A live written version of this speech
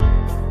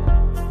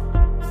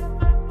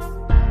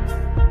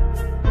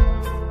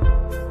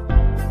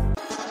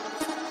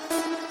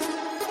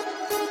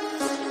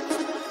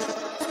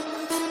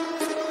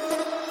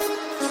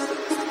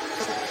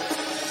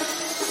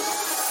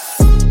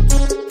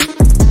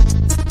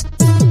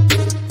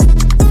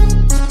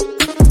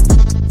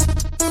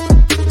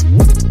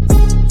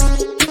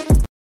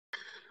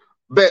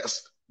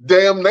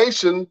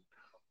Damnation,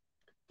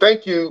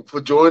 thank you for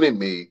joining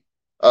me.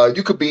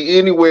 You could be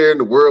anywhere in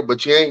the world,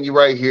 but you ain't. You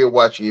right here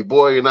watching your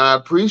boy, and I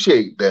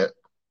appreciate that.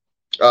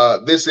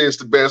 This is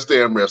the Best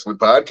Damn Wrestling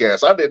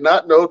Podcast. I did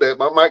not know that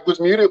my mic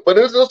was muted, but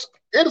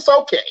it's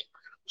okay.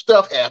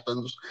 Stuff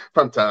happens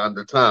from time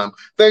to time.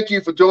 Thank you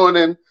for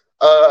joining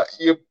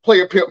your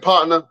player pimp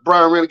partner,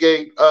 Brian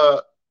Renegade.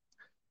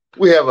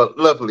 We have a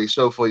lovely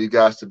show for you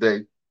guys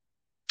today.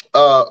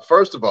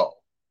 First of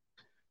all,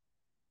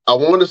 I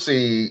want to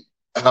see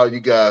how you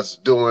guys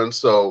are doing.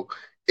 So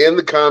in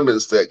the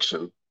comments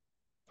section,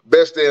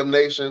 Best Damn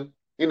Nation,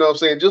 you know what I'm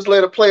saying? Just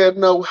let a player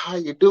know how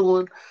you're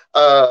doing,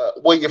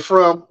 where you're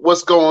from,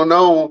 what's going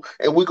on,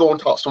 and we're going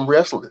to talk some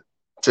wrestling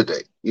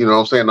today. You know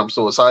what I'm saying? I'm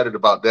so excited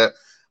about that.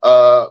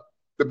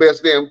 The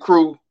Best Damn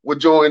Crew will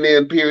join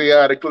in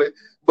periodically,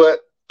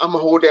 but I'm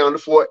going to hold down the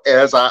fort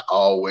as I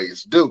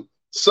always do.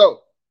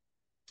 So,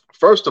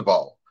 first of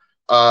all,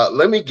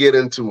 let me get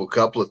into a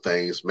couple of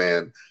things,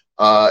 man.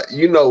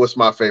 You know it's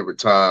my favorite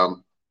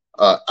time.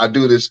 I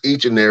do this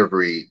each and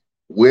every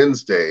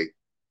Wednesday,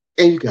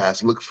 and you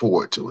guys look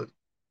forward to it.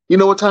 You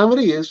know what time it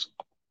is?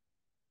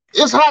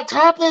 It's Hot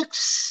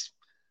Topics.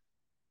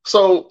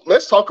 So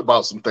let's talk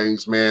about some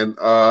things, man.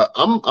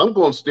 I'm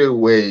going to stay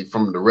away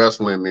from the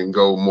wrestling and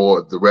go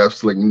more the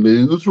wrestling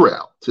news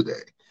route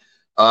today.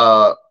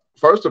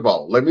 First of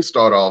all, let me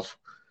start off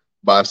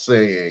by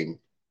saying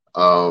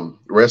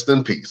rest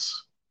in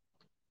peace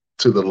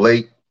to the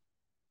late,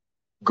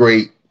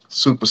 great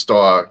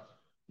superstar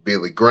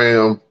Billy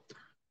Graham,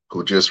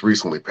 who just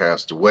recently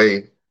passed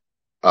away.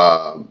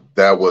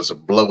 That was a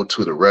blow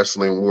to the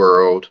wrestling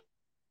world,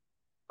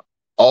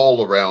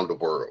 all around the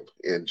world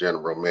in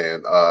general,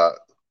 man.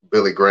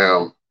 Billy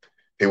Graham,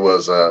 he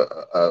was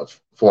a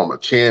former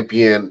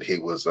champion. He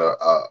was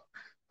a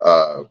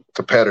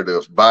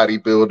competitive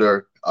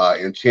bodybuilder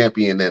and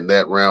champion in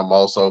that realm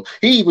also.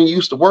 He even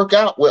used to work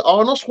out with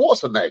Arnold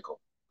Schwarzenegger.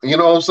 You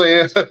know what I'm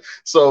saying?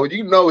 So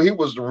you know he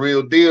was the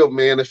real deal,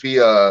 man, if he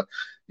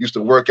used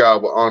to work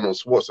out with Arnold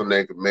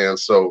Schwarzenegger, man.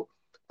 So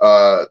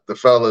the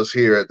fellas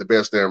here at the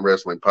Best Damn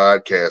Wrestling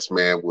Podcast,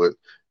 man, would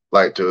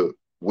like to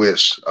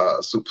wish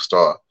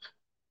superstar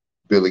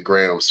Billy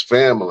Graham's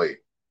family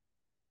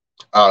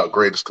our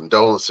greatest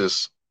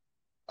condolences.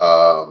 You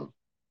are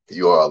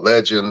a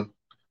legend,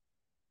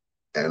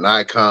 an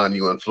icon.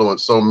 You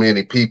influenced so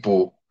many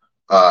people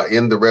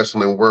in the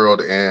wrestling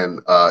world and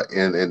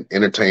in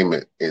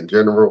entertainment in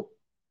general.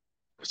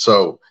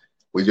 So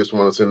we just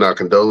want to send our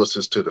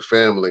condolences to the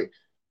family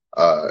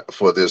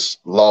for this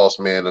loss,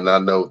 man. And I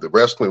know the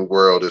wrestling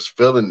world is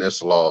feeling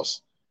this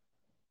loss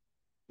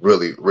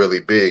really, really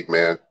big,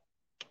 man.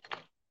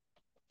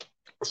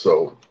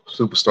 So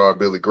superstar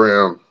Billy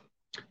Graham,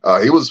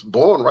 he was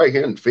born right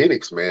here in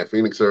Phoenix, man,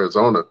 Phoenix,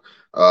 Arizona,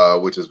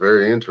 which is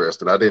very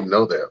interesting. I didn't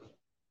know that.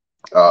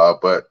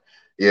 But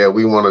yeah,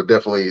 we want to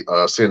definitely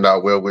send our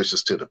well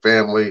wishes to the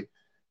family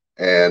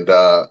and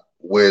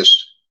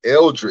wish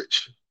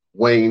Eldridge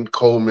Wayne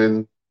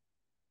Coleman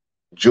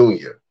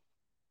Jr.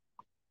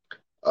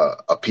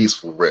 A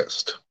peaceful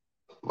rest,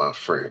 my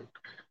friend.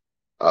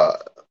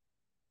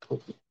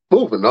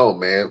 Moving on,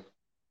 man.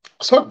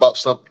 Let's talk about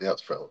something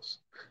else, fellas.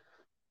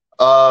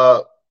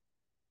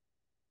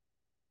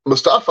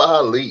 Mustafa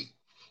Ali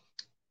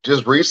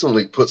just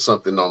recently put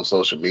something on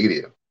social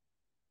media.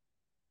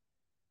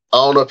 I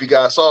don't know if you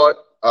guys saw it.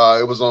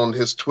 It was on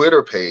his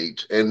Twitter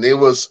page, and it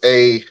was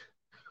a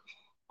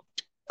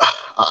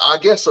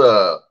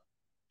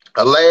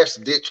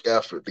last-ditch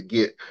effort to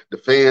get the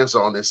fans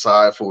on his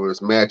side for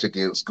his match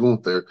against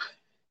Gunther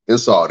in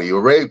Saudi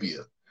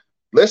Arabia.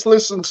 Let's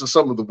listen to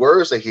some of the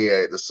words that he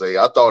had to say.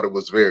 I thought it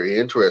was very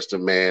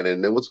interesting, man,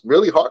 and it was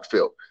really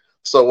heartfelt.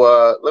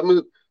 So let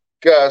me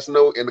guys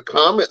know in the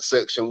comment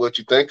section what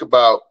you think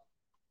about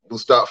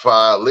Mustafa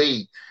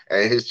Ali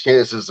and his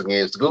chances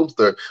against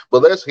Gunther.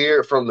 But let's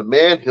hear it from the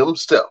man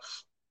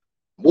himself,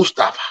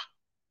 Mustafa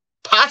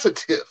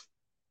Positive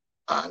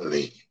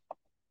Ali.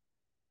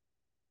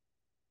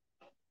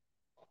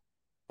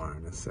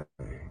 To say.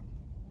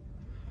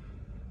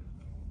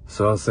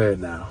 So I'll say it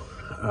now.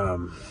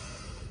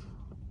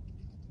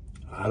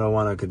 I don't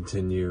want to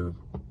continue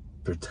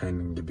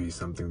pretending to be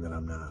something that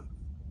I'm not.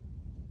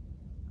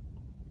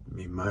 I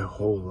mean, my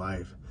whole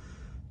life,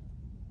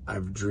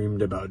 I've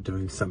dreamed about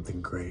doing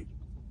something great,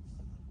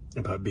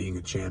 about being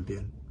a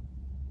champion.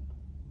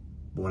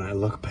 When I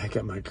look back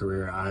at my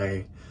career,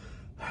 I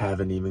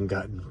haven't even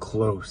gotten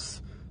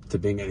close to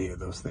being any of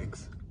those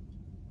things.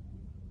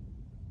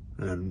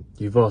 And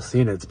you've all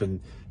seen it. It's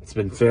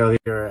been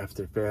failure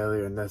after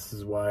failure, and this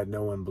is why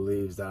no one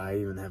believes that I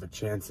even have a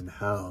chance in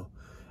hell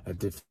at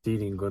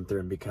defeating Gunther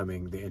and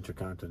becoming the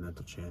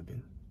Intercontinental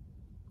Champion.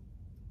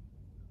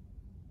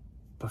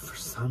 But for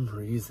some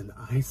reason,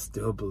 I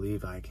still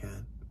believe I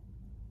can.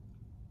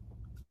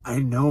 I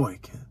know I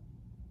can.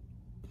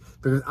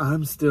 Because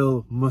I'm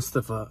still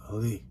Mustafa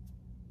Ali.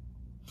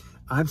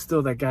 I'm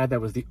still that guy that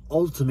was the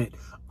ultimate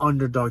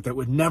underdog that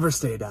would never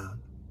stay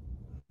down.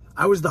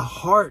 I was the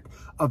heart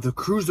of the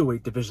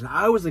cruiserweight division.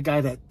 I was the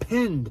guy that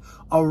pinned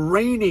a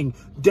reigning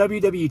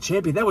WWE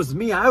champion. That was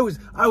me. I was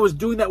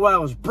doing that while I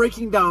was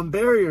breaking down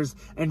barriers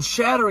and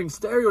shattering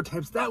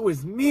stereotypes. That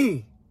was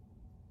me.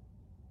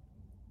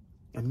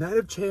 And Night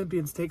of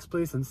Champions takes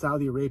place in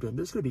Saudi Arabia. And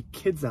there's going to be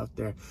kids out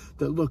there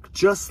that look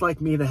just like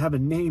me, that have a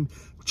name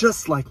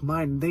just like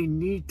mine. They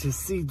need to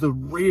see the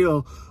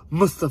real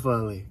Mustafa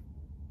Ali.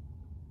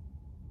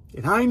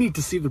 And I need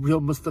to see the real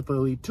Mustafa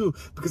Ali too,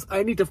 because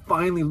I need to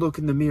finally look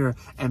in the mirror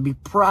and be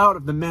proud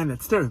of the man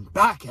that's staring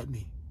back at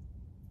me.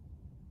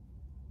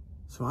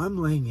 So I'm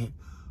laying it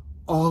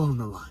all on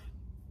the line.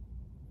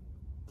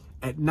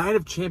 At Night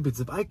of Champions,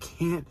 if I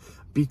can't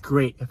be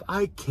great, if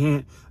I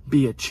can't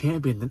be a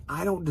champion, then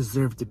I don't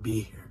deserve to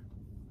be here.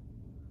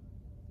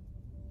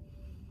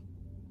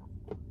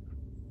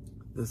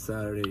 This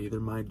Saturday, either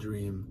my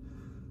dream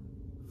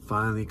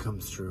finally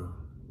comes true,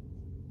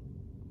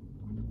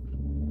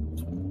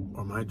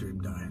 or my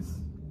dream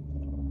dies.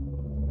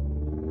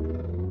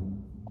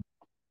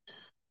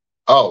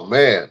 Oh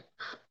man.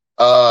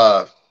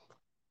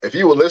 If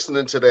you were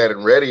listening to that in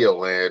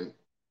Radioland,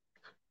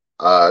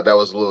 that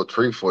was a little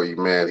treat for you,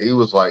 man. He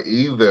was like,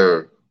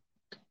 either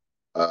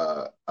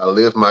I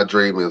live my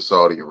dream in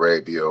Saudi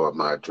Arabia or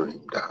my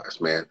dream dies,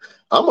 man.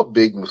 I'm a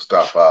big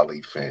Mustafa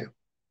Ali fan.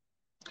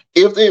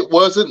 If it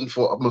wasn't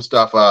for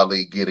Mustafa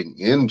Ali getting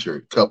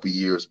injured a couple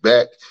years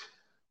back,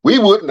 we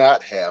would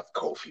not have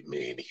Kofi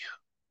Mania.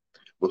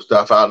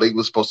 Mustafa Ali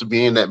was supposed to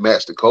be in that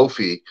match that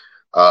Kofi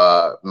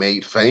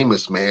made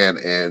famous, man,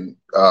 and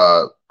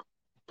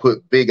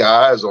put big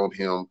eyes on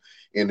him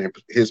in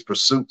his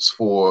pursuits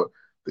for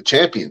the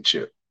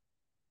championship.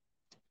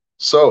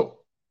 So,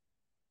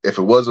 if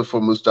it wasn't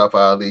for Mustafa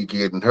Ali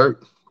getting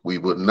hurt, we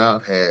would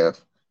not have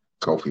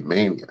Kofi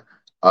Mania.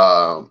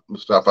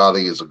 Mustafa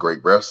Ali is a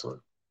great wrestler.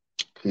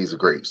 He's a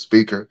great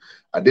speaker.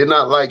 I did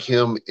not like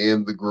him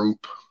in the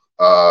group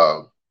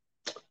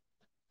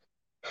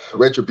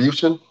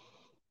Retribution.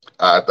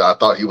 I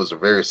thought he was a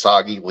very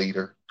soggy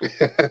leader.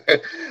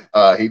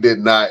 He did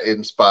not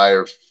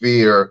inspire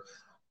fear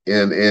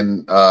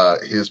in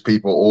his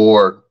people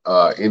or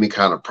any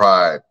kind of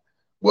pride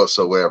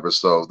whatsoever.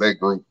 So that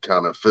group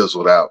kind of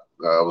fizzled out.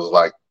 It was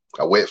like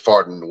a wet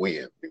fart in the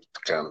wind. It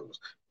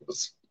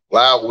was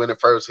loud when it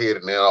first hit,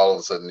 and then all of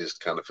a sudden just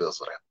kind of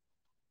fizzled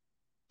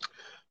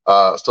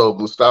out. So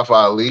Mustafa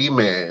Ali,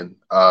 man,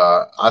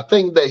 I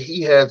think that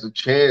he has a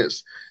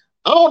chance.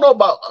 I don't know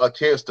about a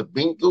chance to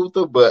beat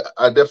Luther, but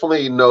I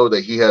definitely know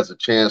that he has a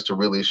chance to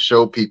really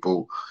show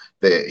people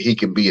that he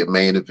can be a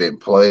main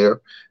event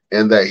player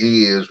and that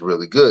he is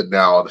really good.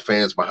 Now, the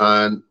fans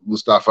behind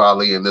Mustafa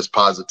Ali and this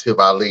positive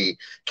Ali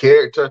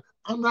character,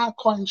 I'm not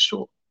quite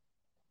sure.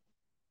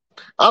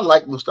 I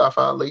like Mustafa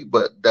Ali,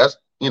 but that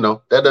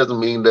doesn't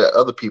mean that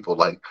other people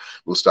like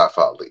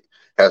Mustafa Ali.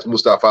 Has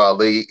Mustafa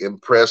Ali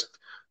impressed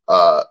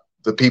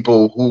the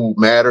people who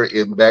matter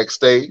in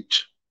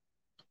backstage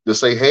to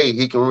say, hey,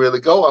 he can really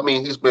go? I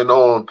mean, he's been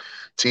on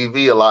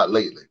TV a lot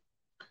lately.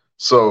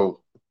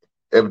 So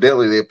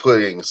evidently they're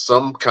putting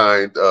some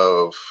kind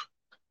of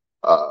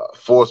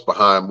force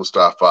behind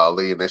Mustafa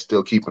Ali, and they're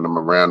still keeping him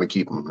around and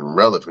keeping him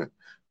relevant.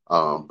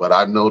 But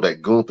I know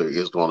that Gunther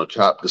is going to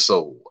chop the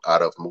soul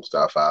out of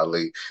Mustafa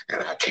Ali,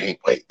 and I can't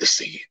wait to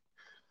see it.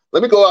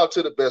 Let me go out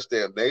to the Best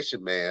Damn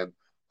Nation, man.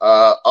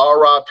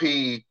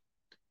 R.I.P.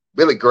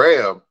 Billy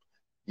Graham.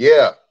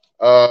 Yeah,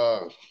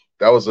 that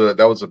was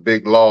a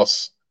big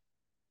loss.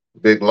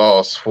 Big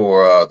loss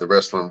for the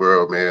wrestling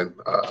world, man.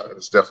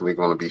 It's definitely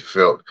going to be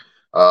felt.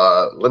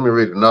 Let me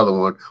read another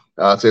one.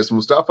 It says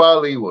Mustafa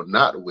Ali will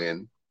not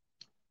win.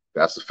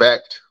 That's a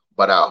fact.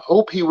 But I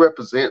hope he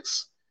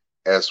represents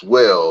as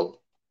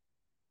well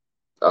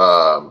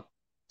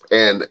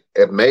and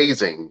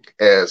amazing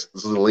as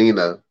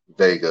Zelina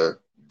Vega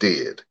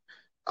did.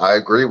 I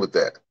agree with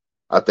that.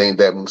 I think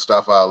that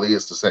Mustafa Ali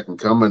is the second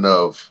coming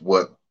of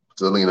what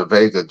Zelina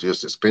Vega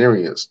just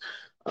experienced,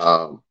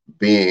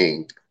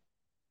 being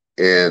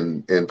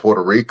in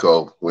Puerto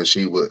Rico when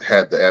she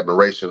had the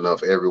admiration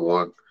of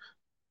everyone.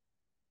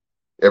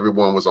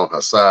 Everyone was on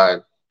her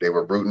side. They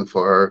were rooting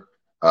for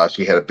her.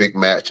 She had a big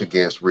match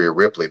against Rhea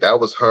Ripley. That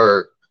was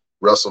her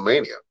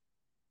WrestleMania.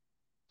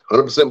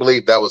 100%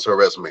 believe that was her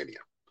WrestleMania.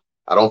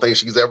 I don't think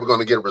she's ever going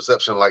to get a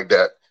reception like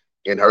that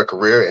in her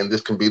career, and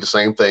this can be the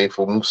same thing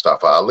for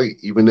Mustafa Ali.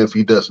 Even if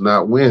he does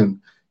not win,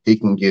 he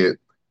can get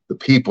the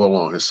people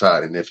on his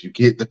side. And if you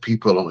get the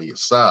people on your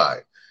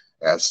side,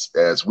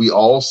 as we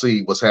all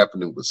see what's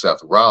happening with Seth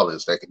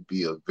Rollins, that can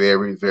be a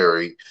very,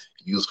 very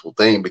useful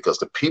thing because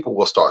the people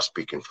will start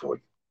speaking for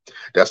you.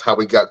 That's how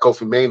we got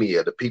Kofi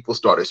Mania. The people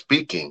started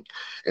speaking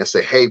and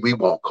say, hey, we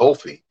want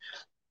Kofi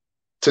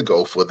to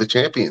go for the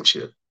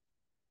championship.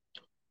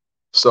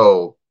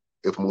 So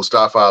if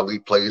Mustafa Ali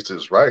plays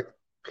this right,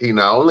 he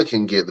not only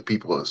can get the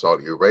people in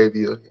Saudi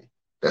Arabia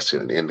that's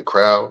in the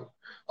crowd,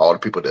 all the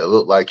people that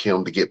look like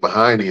him to get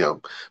behind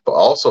him, but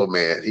also,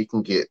 man, he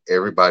can get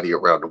everybody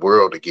around the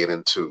world to get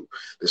into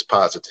this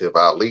positive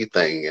Ali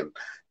thing. And,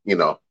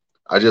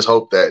 I just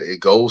hope that it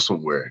goes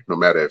somewhere, no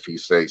matter if he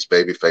stays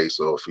babyface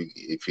or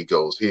if he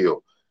goes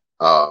heel.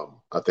 I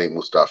think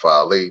Mustafa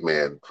Ali,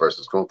 man,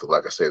 versus Gunther,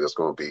 like I said, it's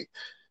going to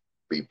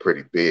be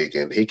pretty big,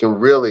 and he can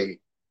really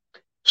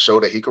show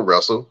that he can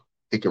wrestle.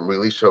 He can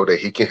really show that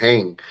he can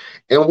hang.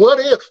 And what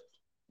if,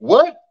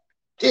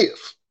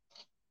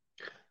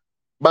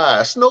 by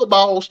a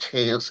snowball's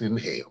chance in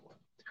hell,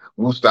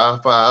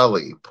 Mustafa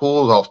Ali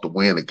pulls off the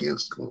win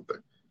against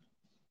Gunther?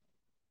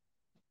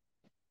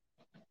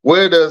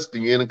 Where does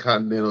the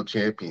Intercontinental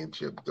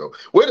Championship go?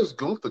 Where does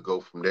Gunther go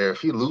from there if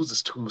he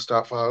loses to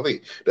Mustafa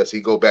Ali? Does he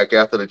go back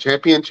after the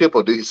championship,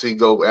 or does he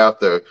go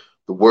after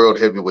the World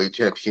Heavyweight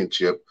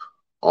Championship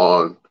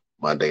on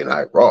Monday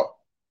Night Raw?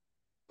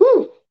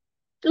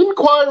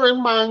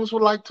 Inquiring minds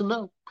would like to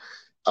know.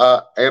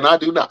 And I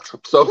do not.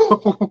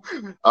 So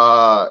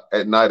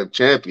at Night of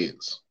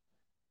Champions,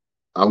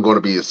 I'm going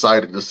to be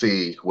excited to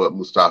see what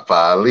Mustafa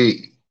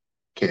Ali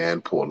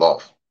can pull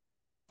off.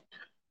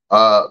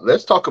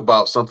 Let's talk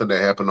about something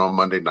that happened on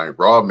Monday Night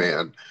Raw,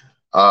 man.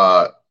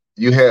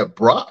 You have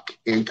Brock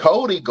and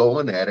Cody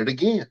going at it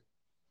again.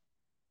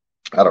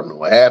 I don't know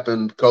what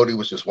happened. Cody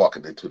was just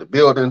walking into the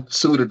building,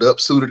 suited up,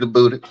 suited and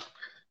booted,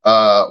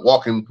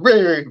 walking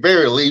very,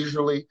 very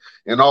leisurely,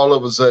 and all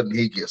of a sudden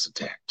he gets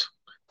attacked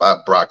by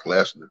Brock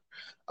Lesnar.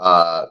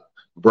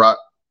 Brock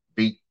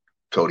beat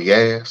Cody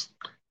ass.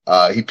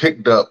 He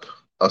picked up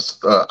I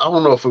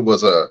don't know if it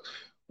was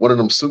one of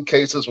them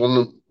suitcases, one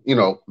of them,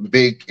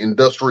 big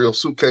industrial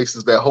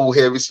suitcases that hold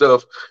heavy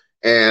stuff,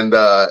 and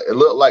it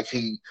looked like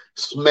he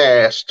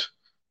smashed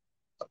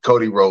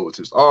Cody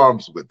Rhodes'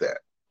 arms with that.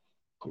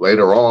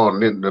 Later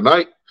on in the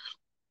night,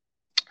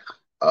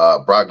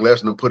 Brock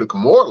Lesnar put a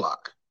Kimura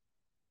lock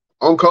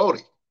on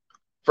Cody,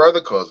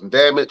 further causing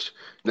damage.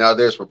 Now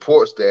there's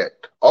reports that,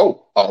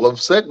 all of a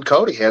sudden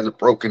Cody has a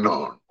broken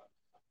arm.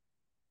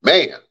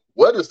 Man,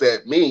 what does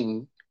that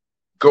mean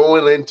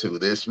going into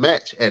this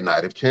match at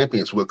Night of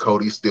Champions? Will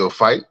Cody still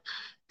fight?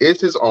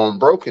 Is his arm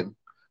broken?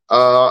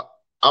 I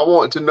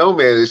want to know,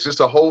 man. It's just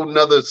a whole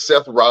nother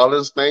Seth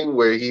Rollins thing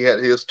where he had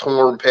his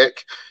torn pec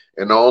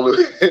and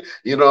only,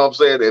 you know what I'm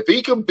saying? If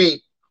he can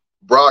beat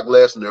Brock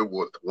Lesnar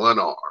with one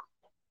arm,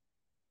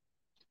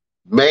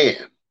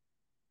 man,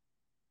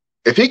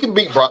 if he can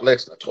beat Brock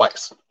Lesnar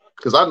twice,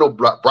 because I know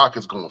Brock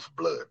is going for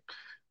blood.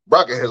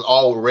 Brock has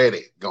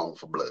already gone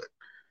for blood.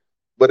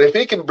 But if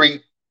he can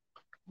beat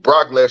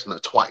Brock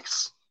Lesnar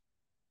twice,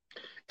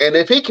 and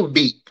if he can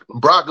beat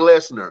Brock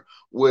Lesnar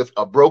with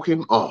a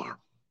broken arm,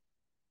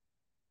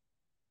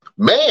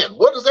 man,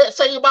 what does that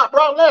say about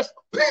Brock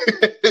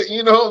Lesnar?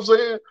 You know what I'm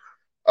saying?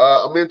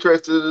 I'm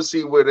interested to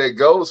see where that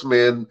goes,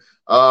 man.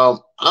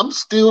 I'm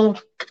still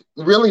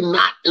really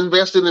not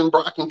invested in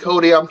Brock and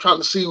Cody. I'm trying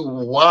to see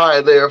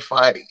why they're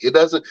fighting.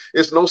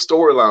 It's no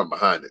storyline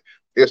behind it.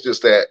 It's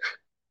just that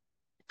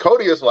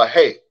Cody is like,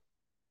 hey,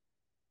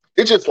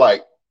 it's just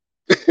like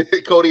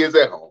Cody is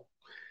at home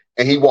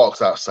and he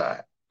walks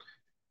outside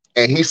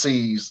and he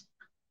sees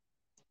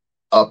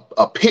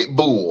a pit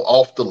bull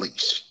off the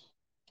leash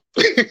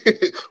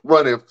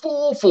running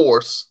full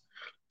force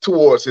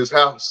towards his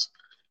house,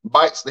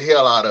 bites the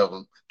hell out of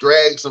him,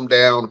 drags him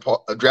down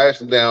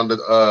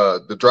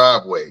the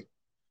driveway,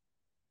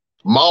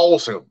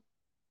 mauls him,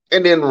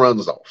 and then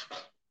runs off.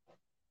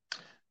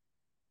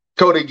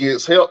 Cody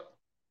gets help,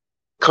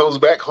 comes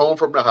back home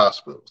from the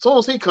hospital. As soon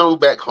as he comes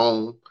back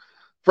home,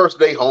 first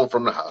day home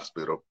from the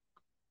hospital,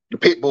 the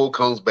pit bull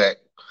comes back,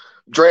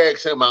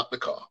 drags him out the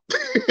car,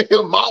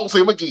 mauls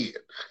him again.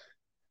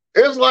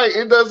 It's like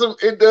it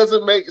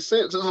doesn't make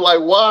sense. It's like,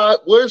 why?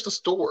 Where's the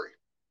story?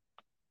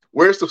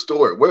 Where's the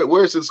story?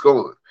 Where's this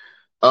going?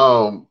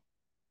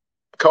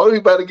 Cody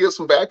better get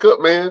some backup,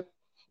 man.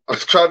 I'm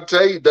trying to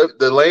tell you,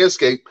 the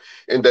landscape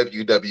in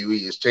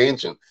WWE is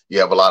changing. You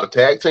have a lot of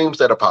tag teams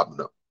that are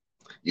popping up.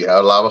 You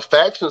have a lot of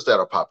factions that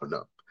are popping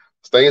up.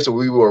 Things that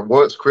we were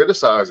once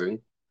criticizing.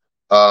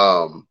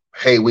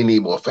 Hey, we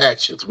need more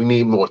factions. We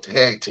need more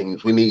tag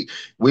teams. We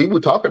were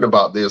talking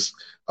about this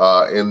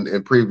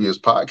in previous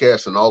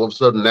podcasts, and all of a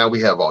sudden now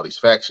we have all these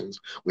factions.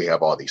 We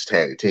have all these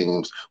tag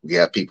teams. We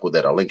have people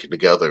that are linking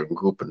together and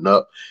grouping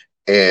up,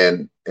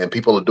 and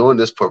people are doing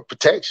this for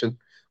protection.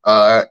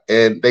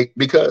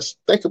 Because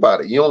think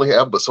about it, you only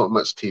have but so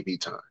much TV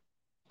time,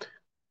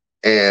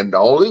 and the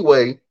only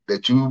way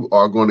that you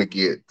are going to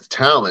get the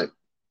talent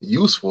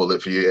useful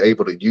if you're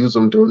able to use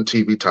them during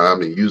TV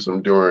time and use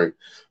them during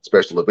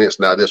special events.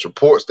 Now, there's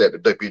reports that the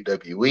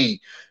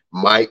WWE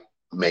might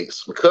make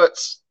some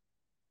cuts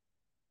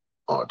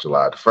on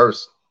July the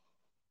 1st.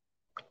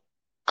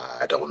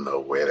 I don't know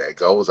where that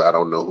goes. I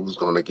don't know who's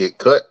going to get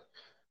cut.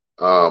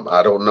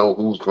 I don't know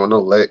who's going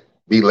to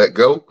be let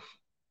go.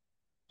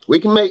 We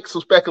can make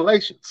some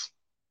speculations.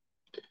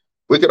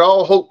 We could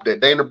all hope that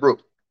Dana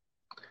Brooke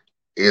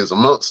is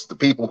amongst the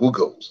people who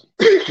goes.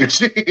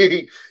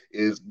 She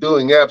is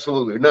doing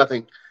absolutely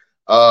nothing.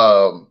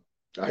 I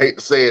hate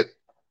to say it,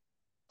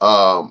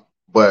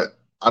 but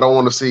I don't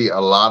want to see a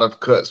lot of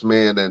cuts,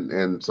 man.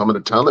 And some of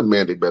the talent,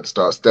 man, they better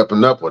start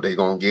stepping up, or they're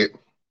gonna get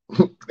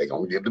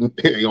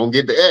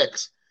the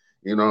X.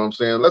 You know what I'm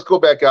saying? Let's go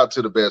back out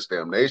to the Best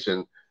Damn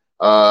Nation.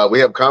 We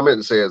have a comment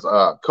that says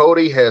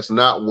Cody has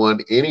not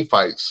won any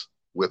fights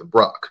with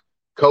Brock.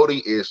 Cody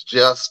is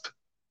just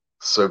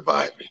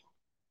surviving.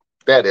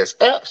 That is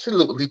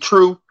absolutely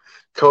true.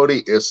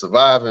 Cody is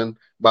surviving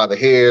by the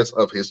hairs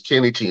of his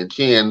chinny chin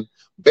chin.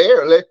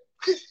 Barely.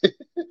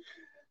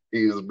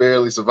 He is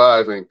barely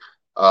surviving.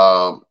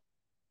 Um,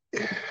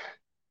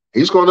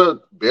 he's going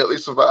to barely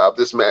survive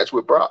this match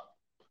with Brock.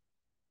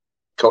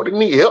 Cody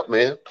need help,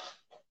 man.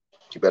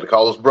 He better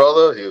call his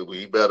brother.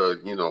 He better,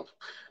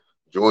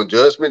 join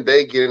Judgment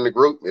Day, get in the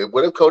group.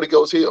 What if Cody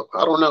goes heel?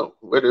 I don't know.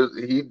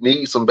 He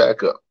needs some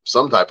backup,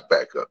 some type of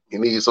backup. He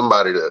needs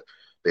somebody to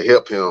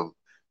help him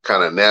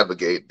kind of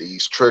navigate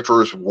these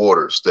treacherous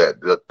waters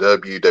that the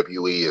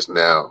WWE is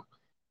now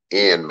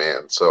in,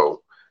 man.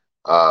 So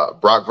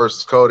Brock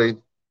versus Cody,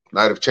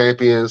 Night of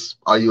Champions.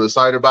 Are you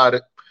excited about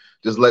it?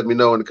 Just let me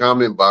know in the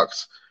comment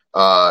box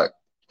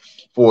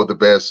for the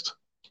Best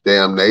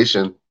Damn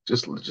Nation.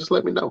 Just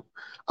let me know.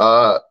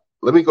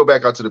 Let me go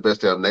back out to the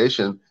Best Damn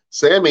Nation.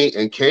 Sammy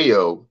and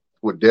KO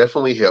would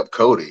definitely help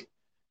Cody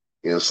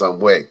in some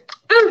way.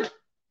 I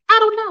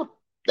don't know.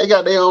 They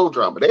got their own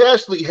drama. They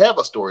actually have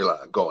a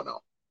storyline going on.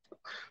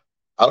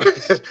 I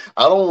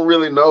don't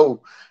really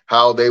know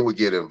how they would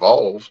get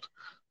involved.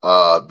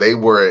 They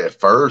were at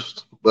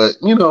first, but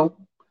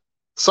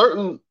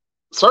certain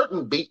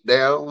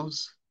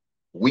beatdowns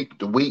week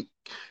to week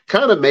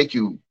kind of make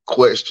you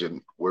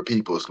question where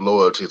people's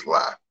loyalties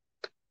lie.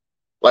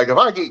 Like if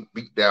I get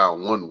beat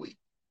down one week,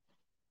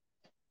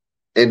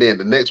 and then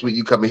the next week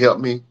you come and help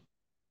me,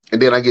 and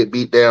then I get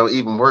beat down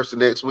even worse the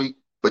next week,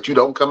 but you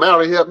don't come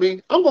out and help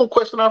me, I'm going to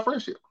question our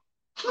friendship.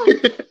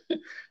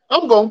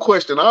 I'm going to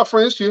question our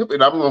friendship,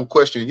 and I'm going to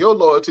question your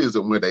loyalties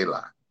and where they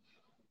lie.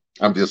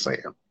 I'm just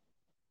saying.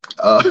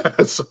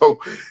 So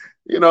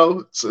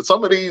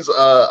some of these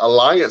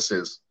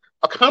alliances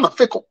are kind of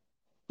fickle.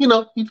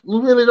 You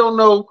really don't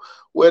know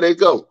where they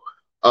go.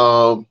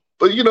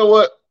 But you know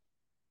what?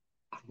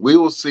 We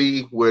will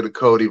see where the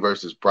Cody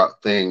versus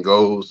Brock thing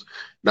goes.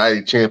 Night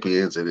of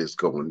Champions, it is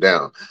going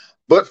down.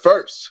 But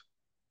first,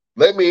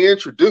 let me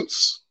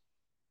introduce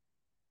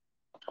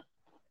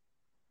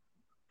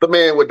the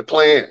man with the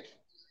plan.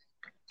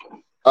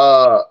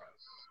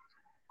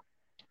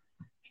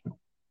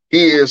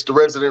 He is the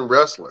resident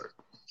wrestler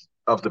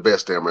of the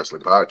Best Damn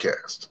Wrestling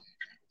Podcast.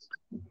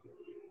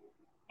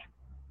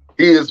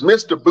 He is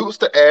Mr. Boots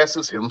to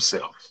Asses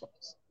himself.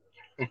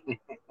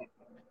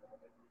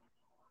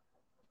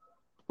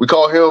 We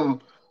call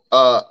him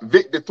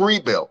Victor Three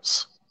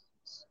Belts.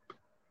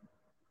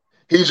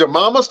 He's your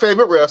mama's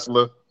favorite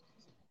wrestler,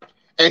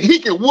 and he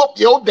can whoop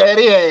your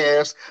daddy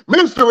ass,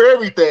 Mr.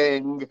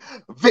 Everything,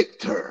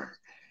 Victor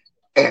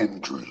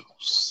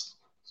Andrews.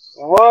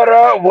 What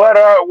up?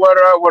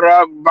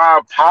 My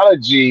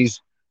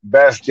apologies,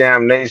 Best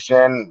Damn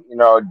Nation.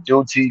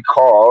 Duty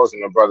calls,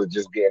 and the brother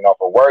just getting off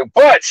of work.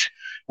 But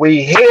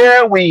we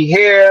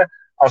here.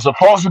 I'm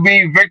supposed to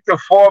be Victor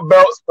Four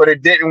Belts, but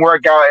it didn't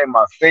work out in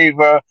my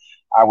favor.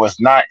 I was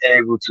not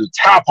able to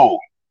topple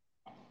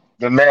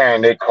the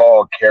man they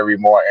called Kerry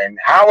Morton.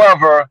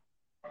 However,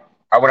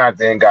 I went out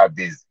there and got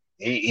busy.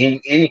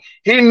 He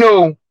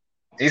knew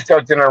he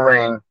stepped in the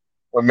ring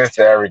with Mr.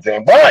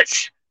 Everything. But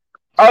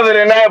other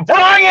than that,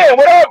 Brian,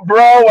 what up,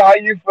 bro? How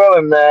you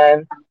feeling,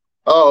 man?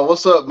 Oh,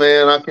 what's up,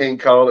 man? I can't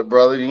call it,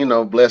 brother.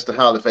 Blessed and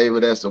highly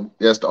favored. That's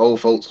the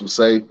old folks would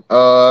say.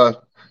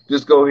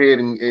 Just go ahead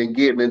and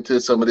get into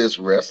some of this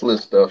wrestling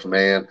stuff,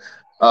 man.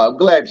 I'm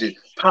glad you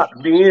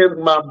popped in,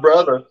 my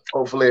brother.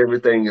 Hopefully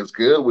everything is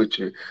good with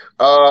you.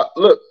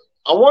 Look,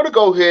 I want to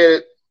go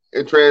ahead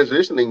and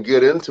transition and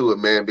get into it,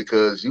 man,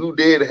 because you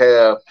did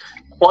have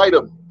quite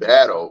a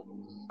battle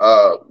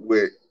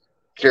with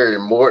Kerry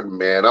Morton,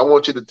 man. I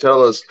want you to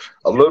tell us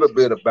a little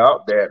bit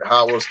about that.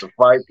 How was the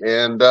fight?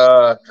 And,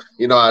 I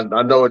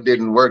know it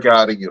didn't work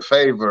out in your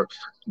favor,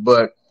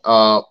 but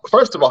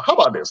first of all, how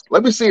about this?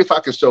 Let me see if I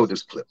can show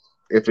this clip.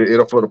 If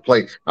it'll for the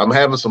play. I'm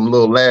having some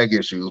little lag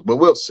issues, but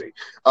we'll see.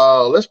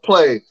 Let's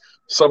play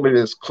some of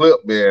this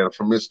clip, man,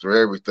 from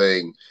Mr.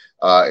 Everything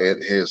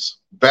and his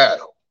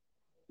battle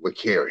with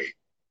Kerry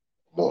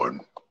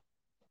Morton.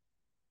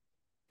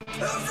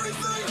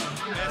 Everything.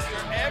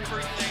 Mr.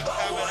 Everything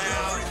coming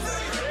out. It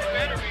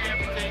better be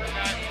everything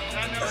tonight. I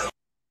know.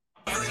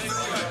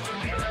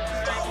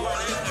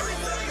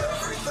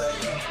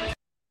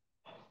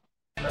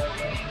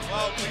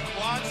 Well, we've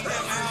watched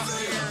him out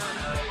here.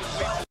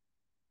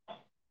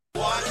 We've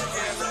watched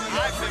him.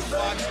 I've been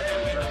watching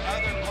him in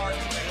other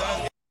parts of the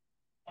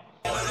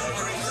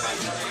country.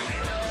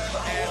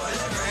 And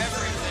Mr.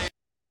 Everything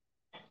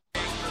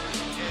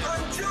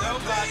is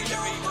nobody to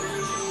be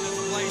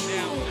just laid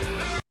down.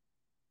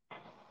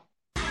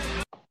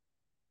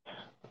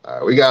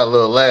 We got a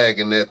little lag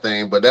in that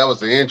thing, but that was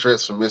the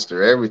interest from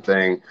Mr.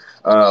 Everything.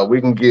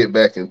 We can get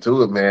back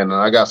into it, man.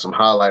 And I got some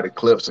highlighted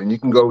clips, and you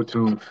can go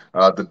to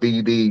the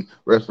BD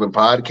Wrestling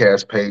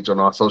Podcast page on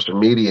our social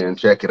media and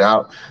check it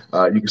out.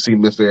 You can see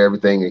Mr.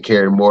 Everything and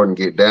Kerry Morton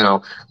get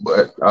down.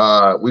 But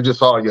we just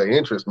saw your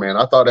interest, man.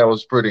 I thought that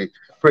was pretty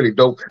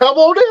dope. I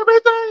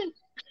want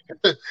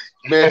everything,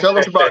 man. Tell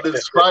us about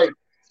this fight,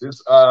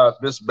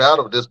 this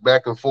battle, this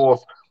back and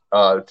forth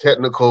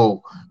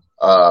technical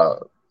uh,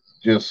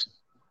 just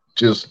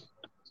just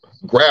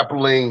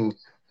grappling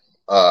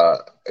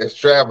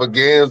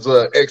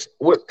extravaganza.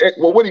 What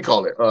do you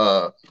call it?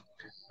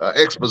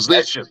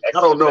 Exposition.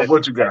 I don't know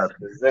what you got.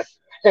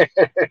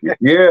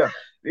 Yeah,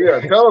 yeah.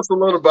 Tell us a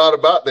little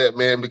about that,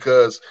 man,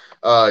 because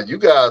you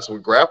guys were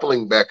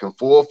grappling back and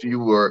forth. You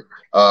were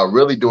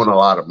really doing a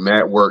lot of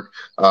mat work,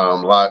 a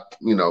lot,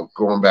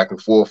 going back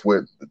and forth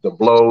with the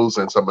blows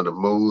and some of the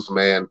moves,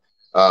 man.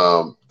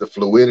 The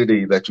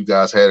fluidity that you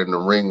guys had in the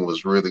ring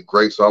was really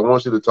great. So I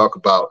want you to talk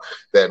about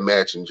that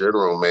match in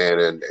general, man,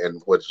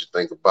 and what did you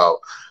think about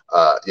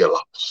your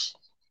loss?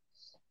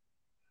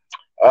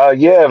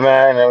 Yeah,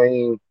 man. I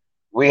mean,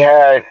 we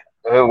had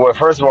well.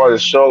 First of all, the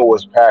show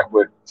was packed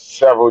with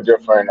several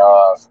different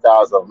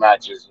styles of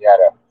matches. You had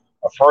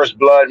a first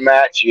blood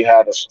match. You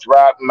had a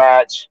strap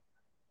match.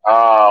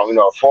 A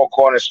four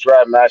corner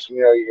strap match.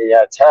 You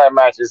had tag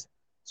matches.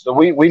 So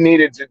we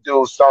needed to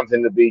do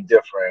something to be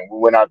different. We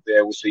went out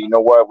there. We said, you know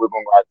what? We're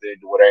gonna go out there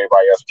and do what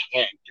everybody else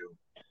can't do,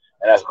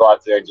 and that's go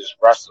out there and just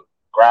wrestle,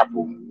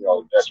 grapple.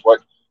 That's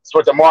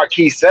what the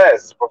marquee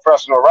says. It's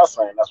professional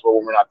wrestling. And that's what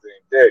we went out there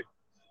and did.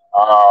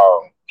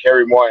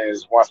 Kerry Morton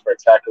is one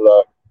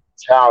spectacular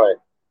talent.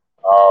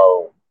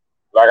 Uh,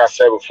 like I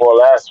said before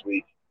last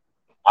week,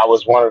 I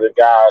was one of the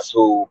guys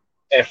who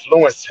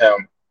influenced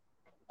him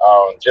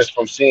just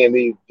from seeing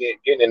me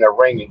getting in the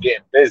ring and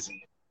getting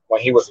busy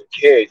when he was a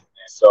kid.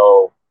 And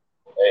so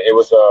it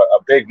was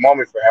a big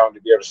moment for him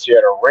to be able to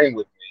share the ring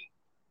with me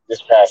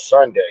this past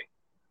Sunday.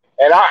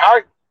 And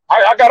I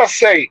gotta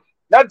say,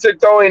 not to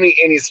throw any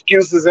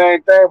excuses or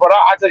anything, but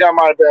I think I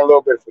might have been a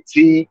little bit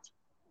fatigued,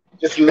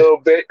 just a little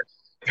bit.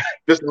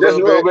 Just a Just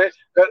a little little bit.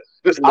 bit.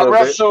 Just a I little bit.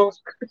 wrestled.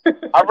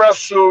 I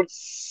wrestled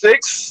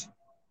six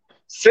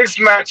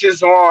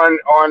matches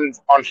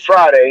on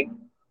Friday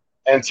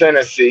in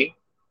Tennessee,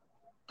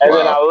 and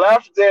then I Wow.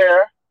 left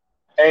there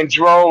and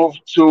drove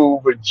to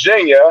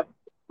Virginia,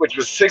 which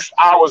was 6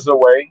 hours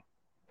away,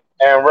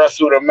 and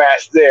wrestled a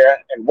match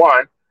there and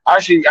won. I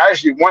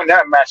actually won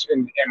that match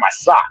in my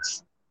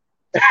socks.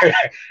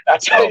 I'll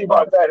tell Oh, you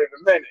wow. about that in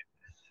a minute.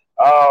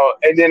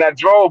 And then I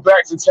drove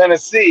back to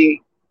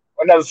Tennessee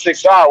another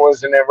 6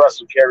 hours and then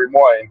wrestled Kerry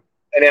Morton.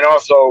 And then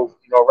also,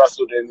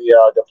 wrestled in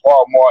the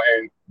Paul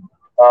Morton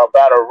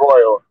Battle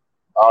Royal.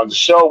 The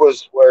show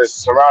was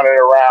surrounded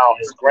around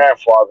his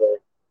grandfather,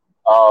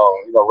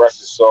 rest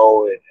his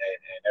soul and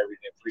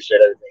everything.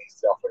 Appreciate everything he's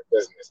done for the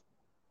business.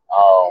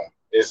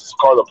 It's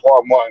called the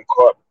Paul Morton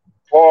Cup.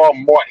 Paul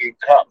Morton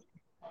Cup.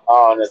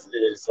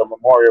 It's a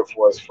memorial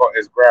for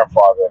his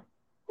grandfather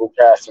who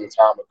passed some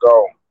time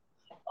ago.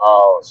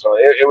 So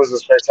it was a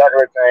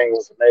spectacular thing. It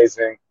was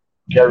amazing.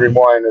 Kerry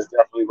Morton is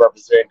definitely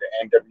representing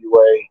the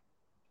NWA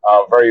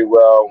very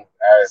well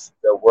as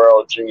the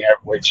World Junior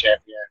Heavyweight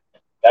Champion.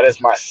 That is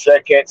my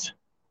second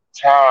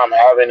time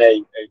having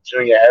a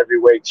Junior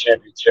Heavyweight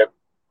Championship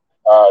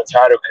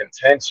title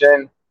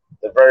contention.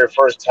 The very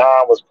first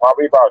time was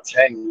probably about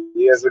 10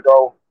 years ago.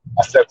 I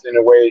stepped in the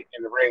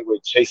ring with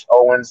Chase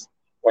Owens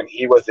when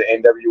he was the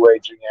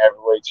NWA Junior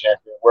Heavyweight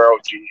Champion,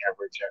 World Junior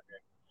Heavyweight Champion.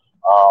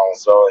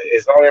 So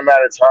it's only a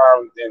matter of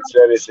time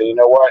until they say, you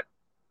know what,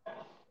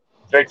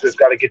 Victor's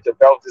got to get the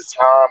belt this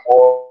time,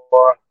 or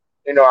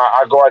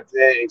I go out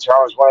there and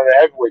challenge one of the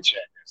heavyweight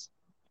champions.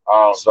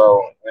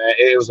 So man,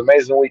 it was an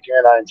amazing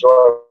weekend. I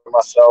enjoyed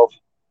myself.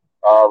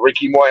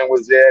 Ricky Morton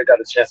was there. Got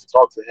a chance to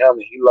talk to him,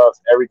 and he loved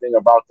everything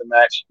about the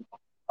match.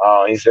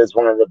 He says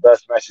one of the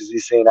best matches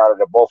he's seen out of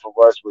the both of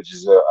us, which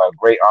is a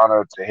great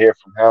honor to hear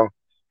from him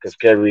because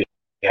Kerry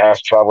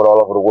has traveled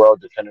all over the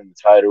world defending the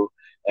title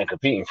and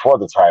competing for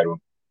the title.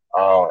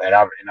 And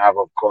I've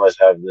of course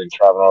have been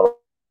traveling all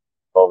over the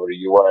U.S.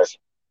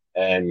 and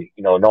knowing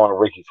Ricky for a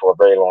very long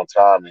time, and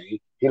he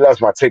loves my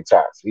TikToks. He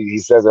says it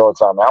all the time. I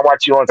watch you on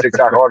TikTok all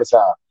the time.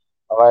 All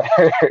right.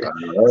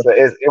 Uh, So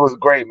it was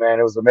great, man.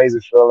 It was an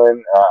amazing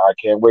feeling. I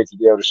can't wait to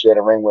be able to share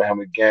the ring with him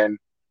again,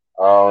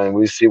 and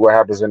we see what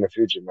happens in the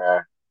future,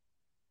 man.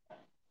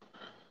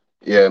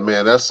 yeah,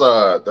 man, that's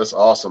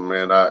awesome,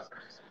 man. I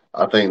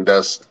think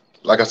that's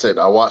like I said.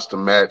 I watched the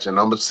match, and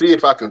I'm gonna see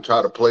if I can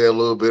try to play a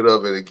little bit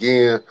of it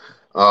again.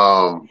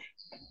 Um,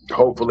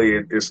 Hopefully,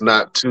 it's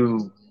not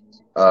too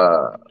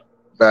uh,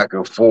 back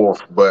and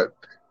forth, but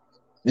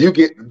you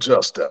get the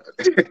gist of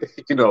it.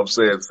 You know what I'm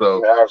saying?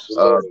 So, Yeah,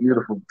 absolutely.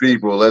 beautiful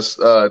people, let's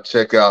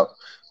check out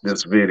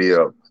this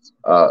video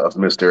of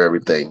Mr.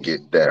 Everything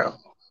Get Down.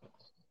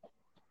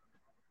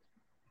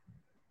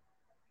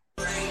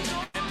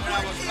 When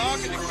I was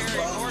talking to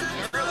Kerry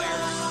Morton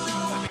earlier,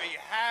 I'd be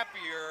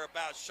happier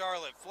about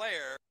Charlotte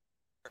Flair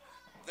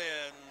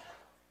than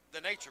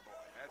the Nature Boy.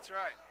 That's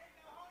right.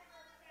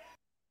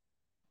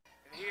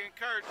 And he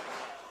encouraged me.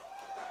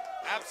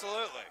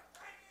 Absolutely.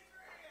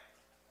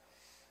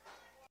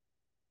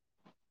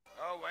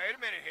 Oh, wait a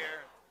minute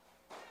here.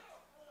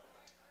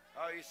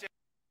 Oh, you see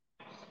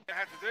what I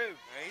have to do.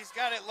 He's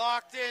got it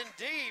locked in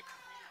deep.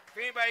 If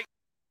anybody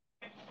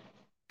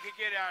can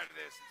get out of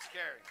this, it's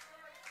scary.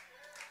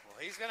 Well,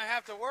 he's going to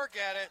have to work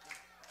at it.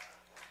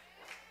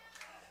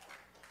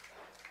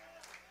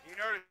 You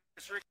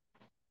notice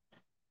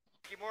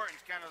Ricky Ricky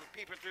Morton's kind of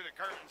peeping through the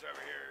curtains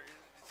over here.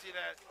 You see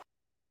that?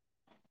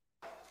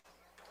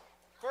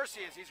 Of course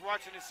he is. He's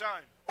watching his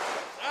son.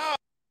 Oh,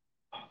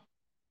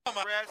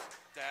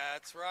 Rest.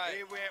 that's right.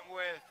 He went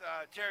with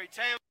Terry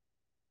Taylor.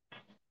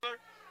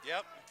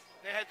 Yep.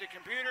 They had the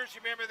computers.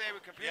 You remember they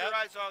would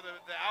computerize all the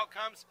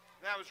outcomes?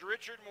 That was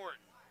Richard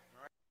Morton.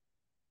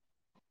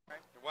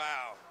 Right?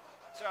 Wow.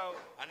 So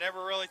I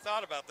never really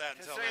thought about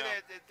that to until say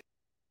now. that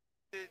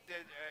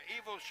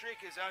evil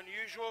streak is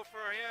unusual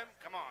for him,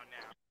 come on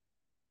now.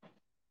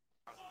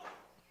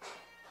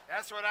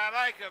 That's what I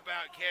like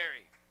about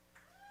Kerry.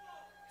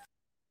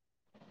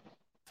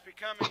 It's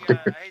becoming,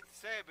 I hate to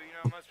say it, but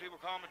most people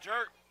call him a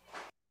jerk.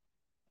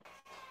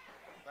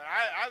 But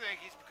I think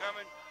he's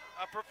becoming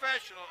a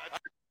professional.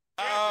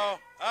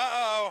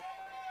 Uh-oh.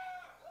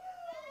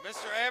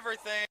 Mr.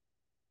 Everything.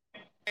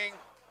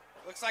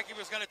 Looks like he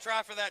was going to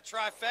try for that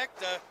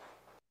trifecta.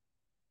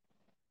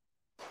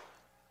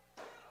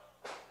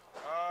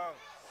 Oh.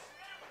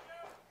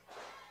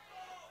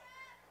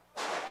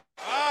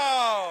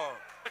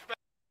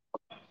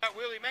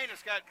 Willie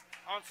Maynard's got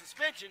on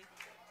suspension.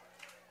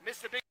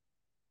 Missed the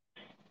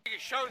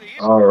biggest show of the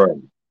year. All right,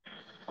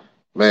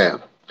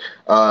 man.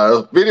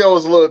 Video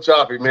was a little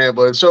choppy, man,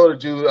 but it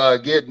showed you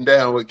getting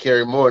down with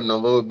Kerry Morton a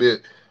little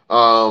bit.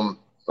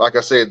 Like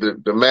I said,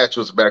 the match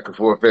was back and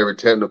forth, very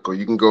technical.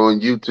 You can go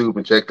on YouTube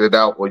and check that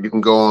out, or you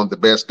can go on the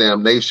Best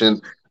Damn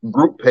Nation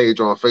group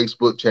page on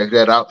Facebook, check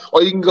that out,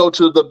 or you can go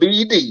to the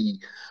BD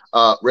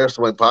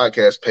Wrestling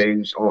Podcast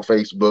page on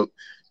Facebook,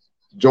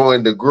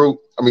 join the group.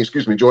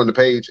 Join the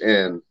page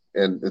and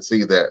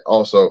see that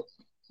also.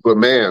 But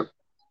man,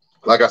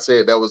 like I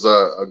said, that was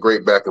a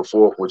great back and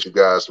forth with you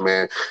guys,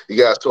 man. You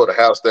guys tore the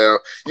house down.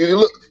 You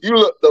look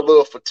a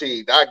little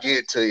fatigued. I get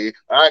it to you.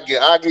 I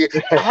get. I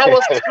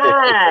was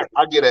tired.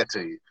 I get that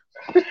to you.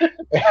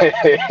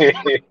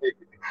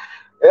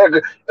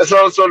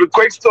 So the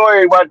quick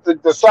story about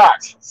the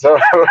socks. So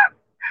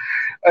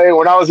hey,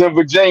 when I was in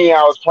Virginia,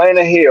 I was playing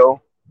a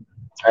heel,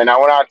 and I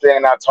went out there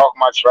and I talked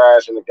my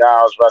trash. And the guy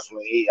I was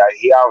wrestling, he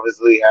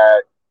obviously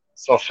had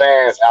some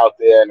fans out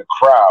there in the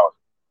crowd.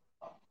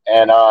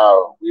 And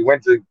we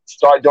went to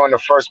start doing the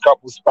first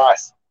couple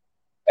spots,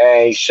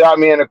 and he shot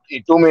me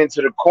he threw me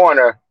into the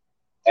corner.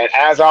 And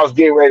as I was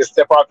getting ready to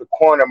step out the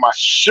corner, my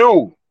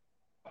shoe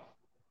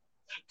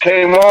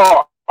came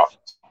off,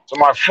 so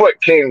my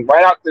foot came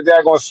right out the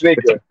daggone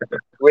sneaker,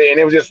 and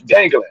it was just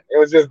dangling. It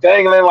was just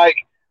dangling like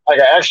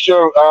an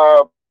extra.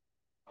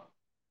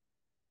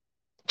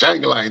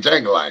 Jangling.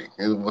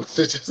 It was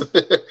just,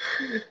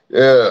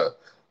 yeah.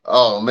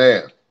 Oh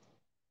man.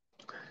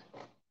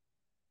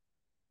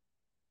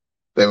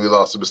 Then we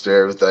lost Mr.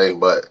 Everything,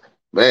 but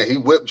man, he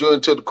whipped you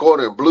into the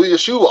corner and blew your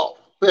shoe off.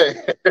 Yeah.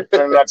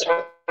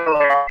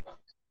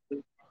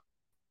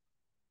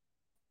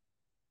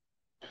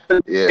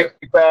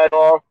 Bad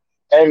off.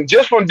 And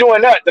just from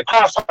doing that, the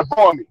cops started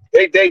on me.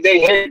 They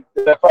hate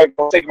the fight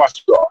to take my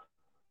shoe off.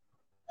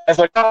 It's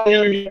like,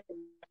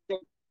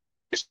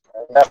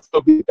 that's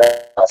still be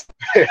bad.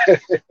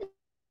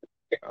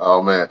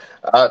 Oh man,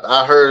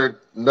 I heard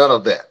none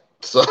of that.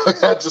 So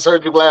I just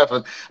heard you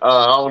laughing.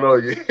 I don't know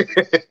you,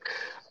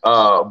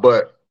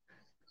 but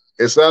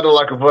it sounded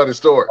like a funny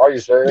story. Are you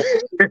serious?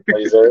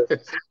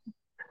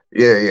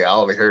 Yeah. I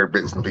only heard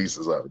bits and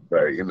pieces of it,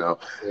 but you know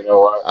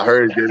what? I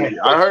heard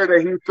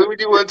that he threw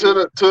you into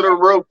the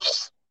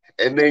ropes,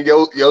 and then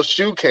your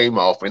shoe came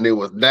off, and it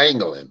was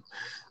dangling.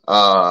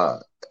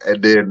 And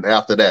then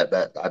after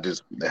that I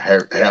just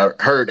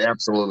heard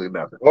absolutely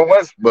nothing.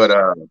 But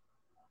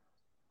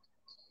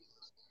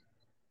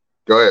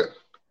go ahead.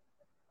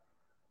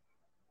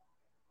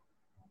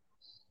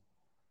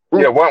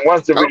 Yeah,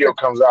 once the video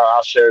comes out,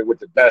 I'll share it with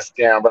the Best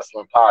Damn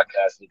Wrestling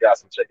Podcast, and you guys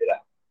can check it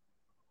out.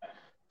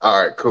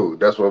 All right, cool.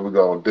 That's what we're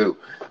gonna do.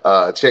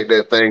 Check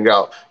that thing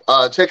out.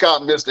 Check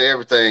out Mr.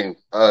 Everything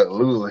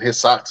losing his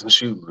socks and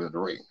shoes in the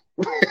ring.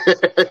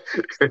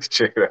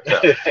 Check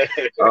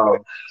that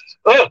out.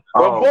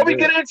 Before we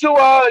get into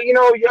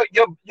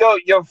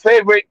your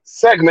favorite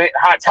segment,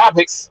 Hot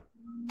Topics,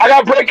 I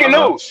got breaking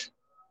news.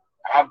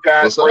 I've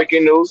got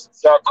breaking news.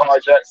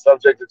 Carjack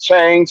subject to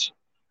change.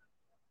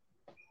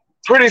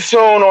 Pretty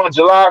soon on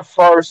July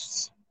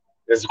 1st,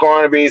 there's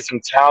going to be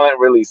some talent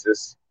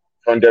releases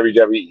from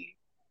WWE.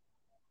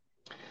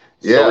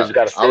 Yeah, so we just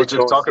got to stay I was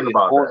just talking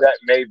about who that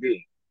may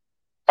be.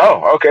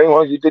 Oh, okay.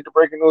 Well, you did the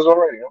breaking news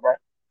already. All right,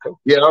 cool.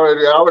 Yeah,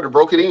 I already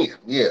broke it in.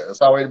 Yeah,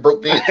 it's already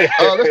broke in.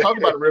 Let's talk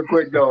about it real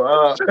quick,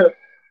 though.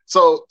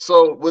 So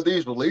with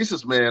these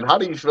releases, man, how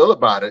do you feel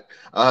about it?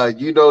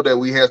 You know that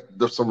we had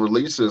some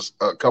releases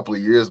a couple of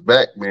years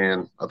back,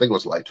 man. I think it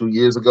was like 2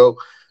 years ago,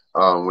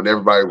 when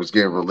everybody was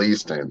getting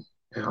released, and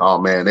oh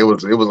man, it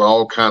was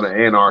all kind of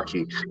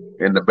anarchy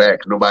in the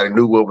back. Nobody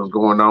knew what was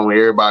going on.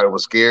 Everybody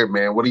was scared,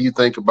 man. What do you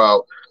think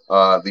about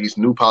these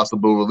new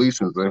possible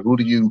releases, and who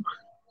do you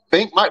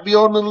think might be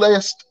on the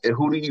list, and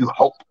who do you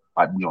hope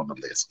might be on the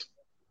list?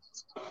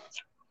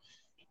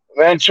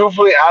 Man,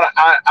 truthfully, I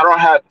don't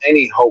have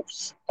any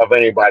hopes of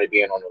anybody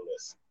being on the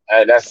list.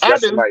 That's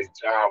somebody's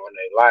job and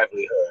their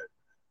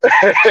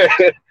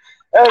livelihood.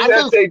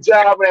 That's their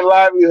job and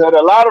livelihood.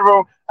 A lot of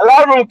them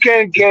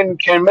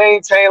can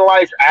maintain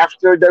life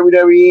after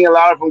WWE. A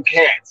lot of them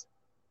can't.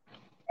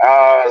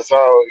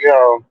 So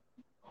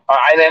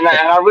and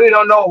I really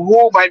don't know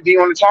who might be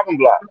on the chopping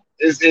block.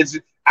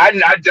 I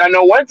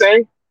know one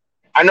thing.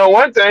 I know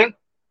one thing.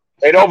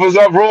 It opens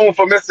up room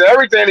for Mr.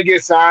 Everything to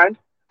get signed.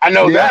 I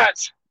know Yeah.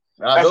 that.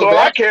 I That's know all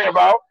I that. care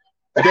about.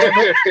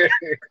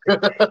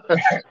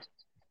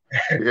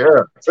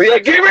 Yeah. So yeah,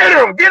 get rid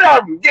of him. Get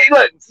out of him. Kick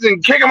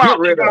him out.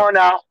 rid Kick him of on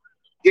out.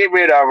 Get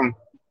rid of him.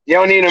 You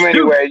don't need him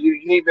anyway.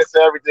 You need Mr.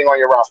 Everything on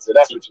your roster.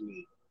 That's what you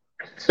need.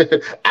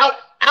 out,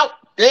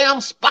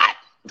 damn spot.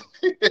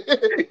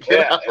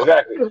 Yeah,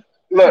 exactly.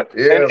 Look,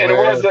 Yeah, in man.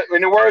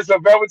 the words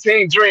of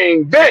Velveteen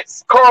Dream,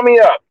 Vince, call me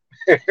up.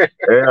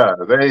 Yeah,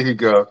 there you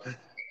go.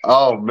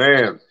 Oh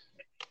man,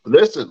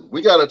 listen,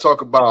 we got to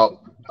talk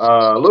about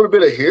a little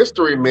bit of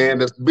history, man.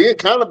 That's being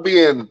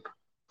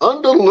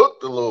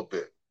underlooked a little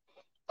bit.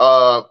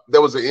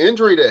 There was an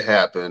injury that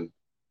happened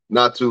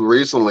not too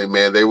recently,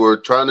 man. They were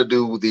trying to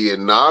do the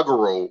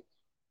inaugural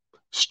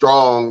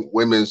Strong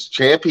Women's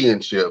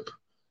Championship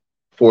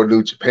for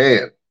New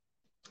Japan.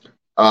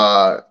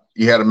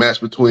 You had a match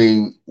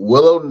between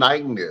Willow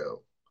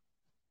Nightingale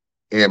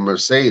and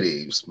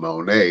Mercedes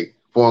Moné,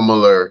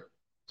 former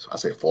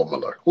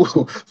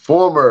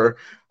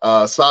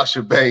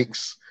Sasha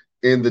Banks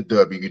in the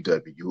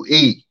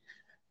WWE.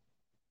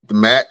 The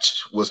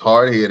match was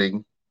hard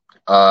hitting,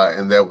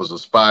 and there was a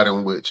spot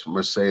in which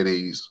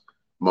Mercedes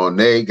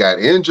Moné got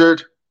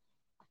injured.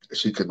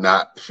 She could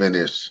not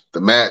finish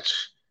the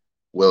match.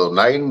 Willow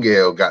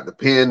Nightingale got the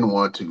pin,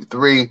 1, 2,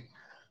 3.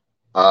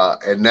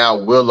 And now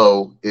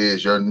Willow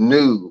is your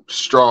new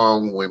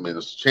Strong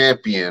Women's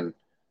Champion,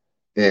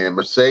 and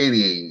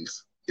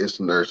Mercedes is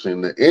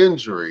nursing the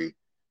injury.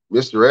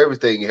 Mr.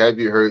 Everything, have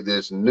you heard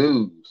this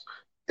news?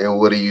 And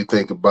what do you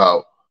think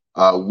about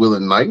Willow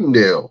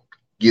Nightingale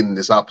getting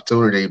this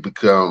opportunity to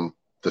become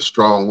the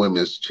Strong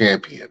Women's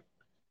Champion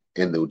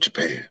in New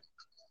Japan?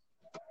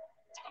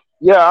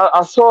 Yeah,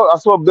 I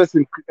saw bits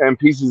and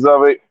pieces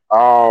of it.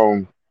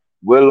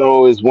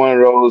 Willow is one of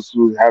those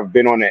who have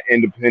been on the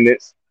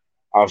independents.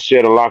 I've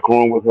shared a locker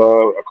room with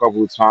her a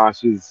couple of times.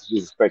 She's a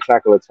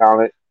spectacular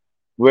talent.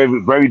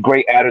 Very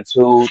great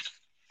attitude.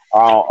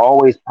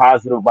 Always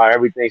positive about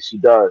everything she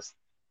does.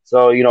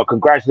 So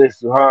congratulations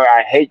to her.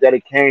 I hate that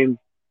it came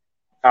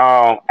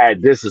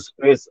at this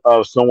expense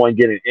of someone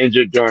getting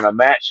injured during a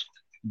match.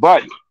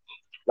 But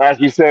as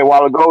you said a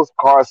while ago,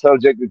 car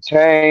subject to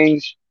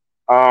change.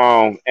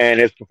 And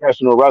it's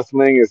professional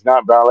wrestling. It's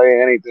not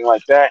ballet, anything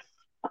like that.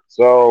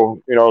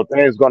 So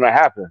things going to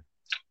happen.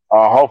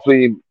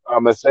 Hopefully,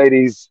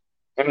 Mercedes'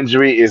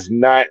 injury is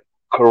not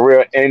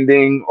career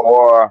ending,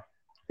 or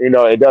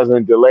it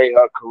doesn't delay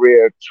her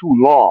career too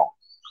long.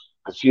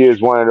 She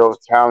is one of those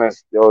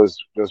talents, those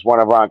one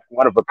of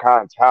a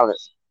kind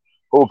talents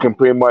who can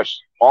pretty much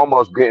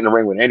almost get in the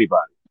ring with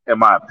anybody, in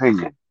my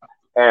opinion.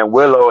 And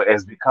Willow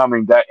is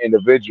becoming that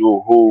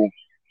individual who,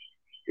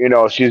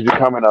 she's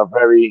becoming a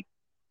very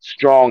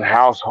strong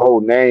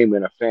household name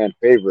and a fan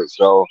favorite.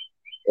 So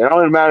it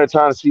only matter of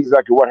time to see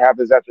exactly what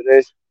happens after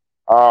this.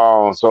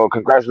 So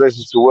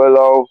congratulations to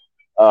Willow.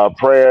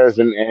 Prayers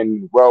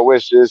and well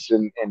wishes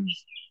and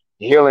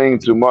healing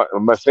to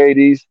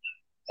Mercedes.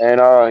 And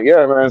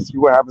yeah, man, see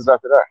what happens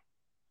after that.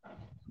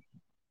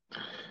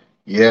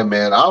 Yeah,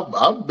 man,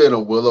 I've been a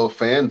Willow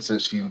fan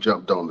since she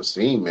jumped on the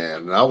scene,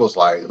 man. And I was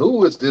like,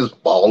 who is this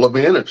ball of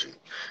energy?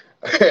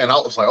 And I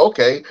was like,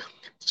 okay,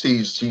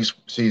 she's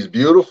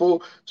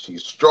beautiful,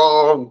 she's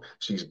strong,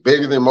 she's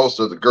bigger than most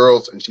of the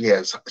girls, and she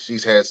has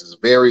this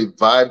very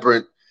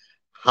vibrant,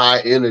 high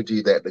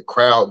energy that the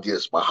crowd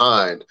gets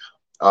behind.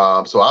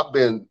 So I've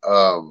been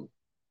a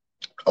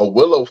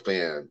Willow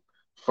fan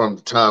from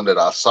the time that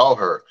I saw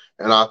her.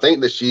 And I think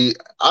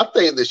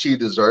that she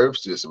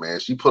deserves this, man.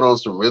 She put on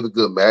some really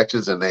good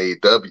matches in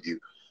AEW,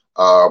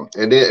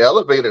 and then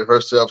elevated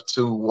herself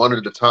to one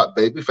of the top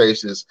baby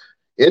faces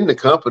in the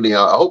company.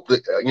 I hope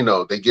that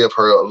they give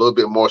her a little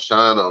bit more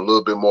shine, a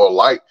little bit more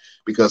light,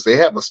 because they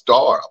have a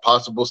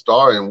possible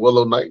star in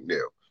Willow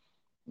Nightingale.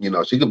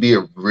 She could be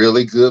a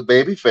really good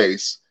baby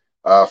face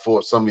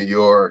for some of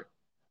your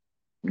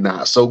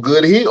not so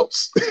good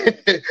heels.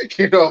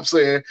 You know what I'm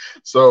saying?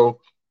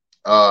 So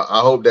I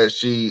hope that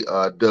she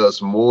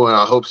does more, and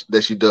I hope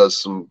that she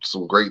does some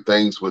great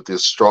things with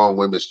this Strong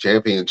Women's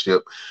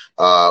Championship.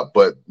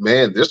 But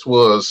man, this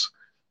was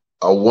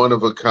a one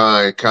of a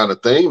kind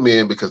of thing,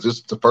 man, because this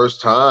is the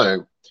first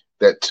time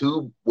that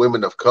two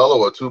women of color,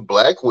 or two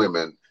black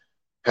women,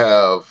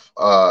 have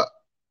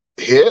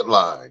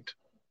headlined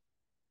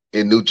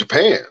in New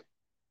Japan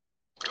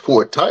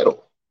for a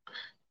title.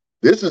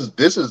 This is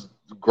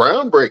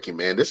groundbreaking,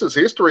 man. This is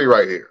history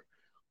right here.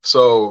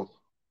 So,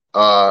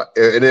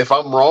 and if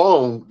I'm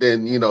wrong,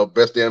 then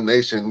Best Damn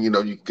Nation,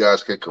 you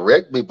guys can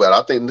correct me. But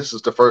I think this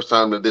is the first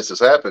time that this has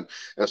happened,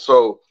 and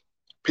so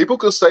people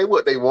could say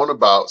what they want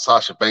about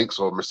Sasha Banks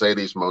or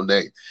Mercedes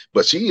Moné,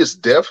 but she is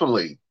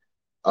definitely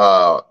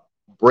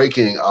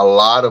breaking a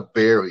lot of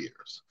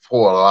barriers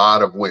for a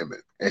lot of women,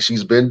 and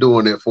she's been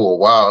doing it for a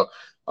while.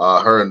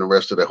 her and the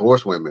rest of the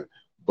horsewomen.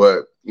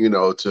 But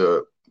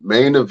to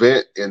main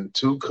event in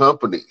two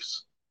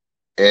companies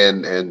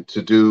and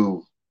to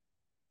do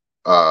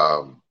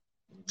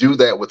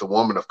that with a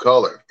woman of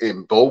color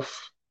in both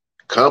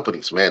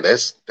companies, man,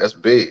 that's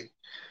big.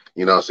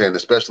 You know what I'm saying?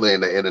 Especially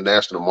in the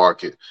international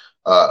market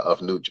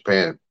of New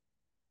Japan.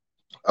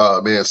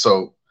 Man,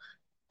 so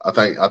I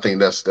think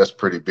that's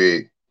pretty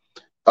big.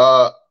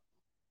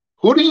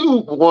 Who do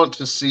you want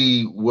to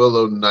see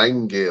Willow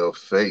Nightingale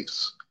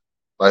face?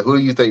 Like, who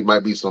do you think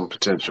might be some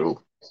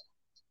potential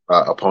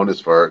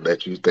opponents for her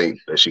that you think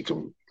that she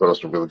can throw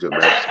some really good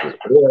matches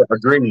with? Or a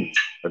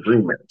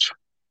dream match.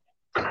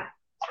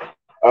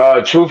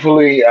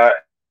 Truthfully, I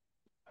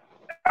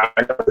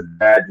know it's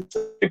bad to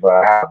say, but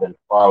I have been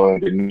following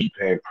the New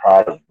Japan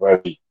product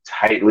very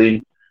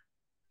tightly,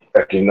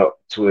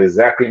 to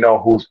exactly know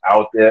who's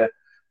out there.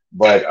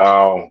 But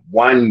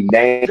one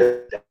name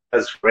that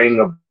does ring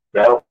a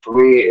bell for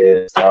me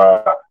is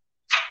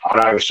I'm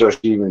not even sure she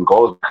even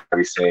goes with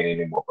Kairi Sane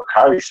anymore. But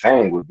Kairi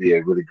Sane would be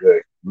a really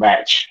good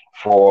match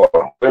for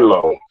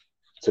Willow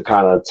to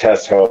kind of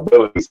test her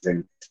abilities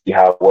and see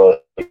how well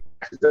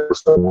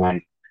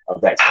someone of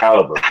that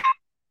caliber.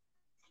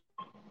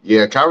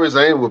 Yeah, Kairi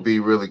Sane would be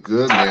really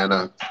good, man.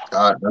 I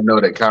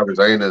know that Kairi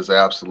Sane is an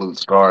absolute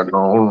star in her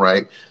own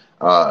right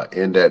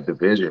in that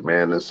division,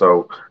 man. And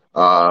so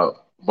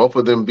both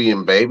of them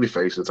being baby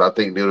faces, I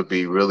think it would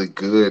be really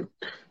good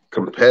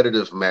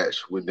competitive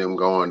match with them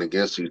going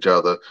against each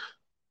other.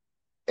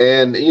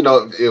 And,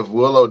 if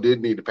Willow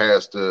did need to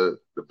pass the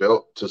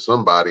belt to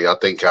somebody, I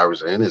think Kairi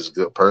Sane is a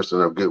good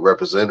person, a good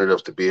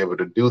representative to be able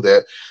to do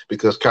that,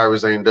 because Kairi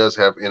Sane does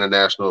have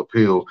international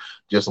appeal,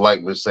 just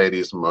like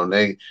Mercedes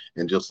Moné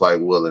and just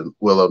like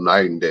Willow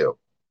Nightingale.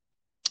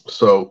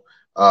 So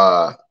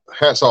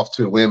hats off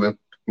to the women.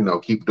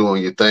 Keep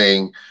doing your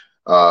thing.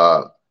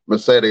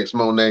 Mercedes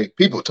Moné,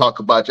 people talk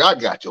about you. I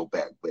got your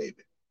back,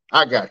 baby.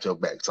 I got your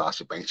back,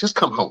 Sasha Banks. Just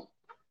come home.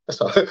 That's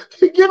all. Give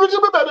it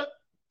to me, baby.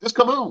 Just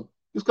come home.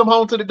 Just come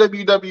home to the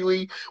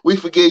WWE. We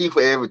forgive you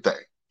for everything.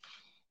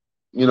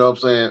 You know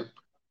what I'm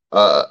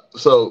saying?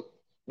 So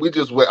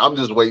I'm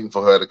just waiting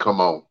for her to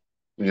come on.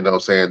 You know what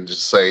I'm saying?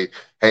 Just say,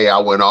 hey, I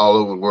went all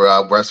over where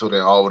I wrestled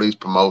in all of these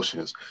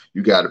promotions.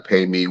 You got to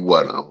pay me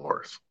what I'm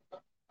worth.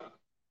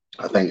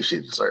 I think she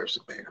deserves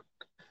it, man.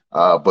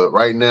 But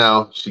right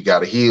now, she got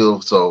to heal.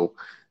 So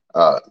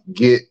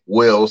get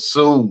well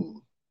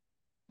soon,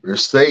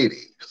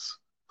 Mercedes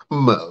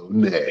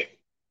Moné.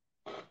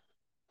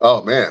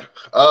 Oh, man.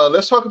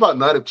 Let's talk about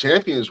Night of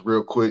Champions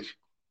real quick,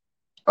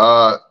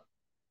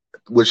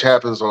 which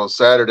happens on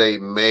Saturday,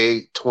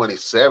 May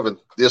 27th,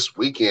 this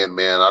weekend,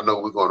 man. I know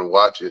we're going to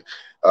watch it.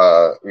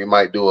 We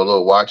might do a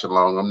little watch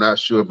along. I'm not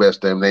sure, Best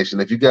Damn Nation.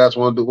 If you guys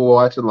want to do a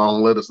watch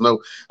along, let us know.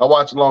 Our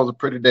watch alongs are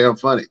pretty damn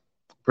funny,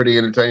 pretty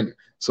entertaining.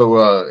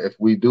 So if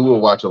we do a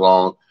watch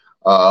along,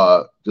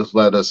 just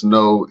let us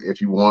know if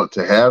you want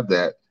to have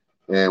that,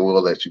 and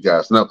we'll let you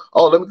guys know.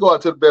 Oh, let me go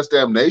out to the Best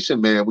Damn Nation,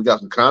 man. We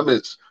got some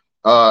comments.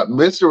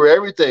 Mr.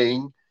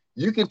 Everything,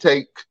 you can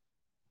take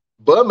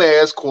bum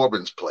ass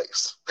Corbin's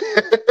place.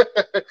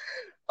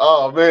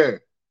 Oh,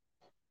 man.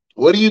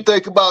 What do you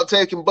think about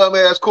taking bum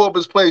ass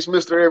Corbin's place,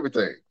 Mr.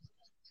 Everything?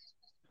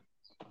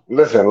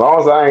 Listen, as long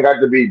as I ain't got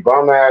to be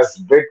bum ass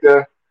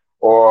Victor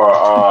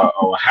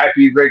or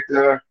happy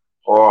Victor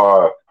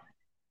or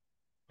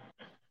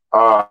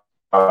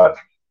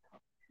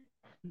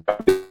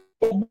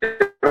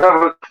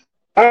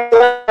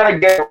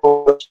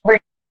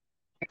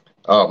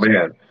Oh,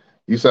 man.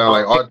 You sound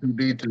like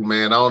R2D2,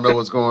 man. I don't know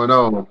what's going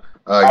on.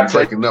 You're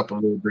breaking up a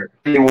little bit.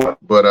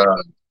 But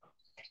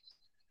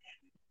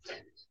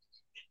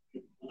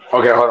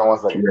okay, hold on one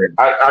second.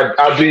 Yeah.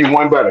 I'll do you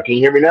one better. Can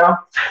you hear me now?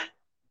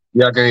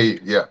 Yeah, I can hear you.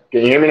 Yeah.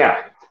 Can you hear me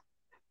now?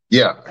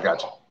 Yeah, I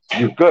got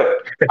you. Good.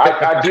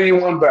 I do you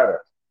one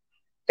better.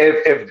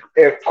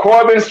 If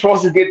Corbin's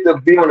supposed to get to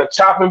be on the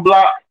chopping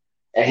block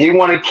and he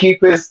want to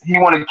keep his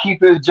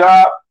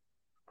job,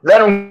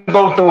 let him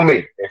go through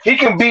me. If he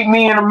can beat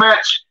me in a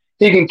match,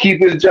 he can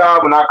keep his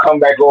job and I come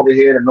back over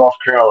here to North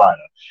Carolina.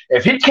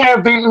 If he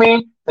can't beat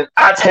me, then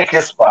I take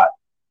his spot.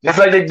 Just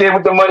like they did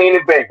with the Money in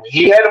the Bank.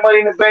 He had the Money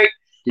in the Bank,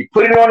 he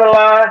put it on the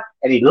line,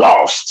 and he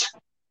lost.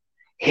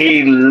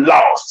 He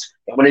lost.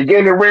 And when he get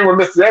in the ring with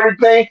Mr.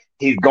 Everything,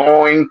 he's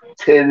going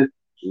to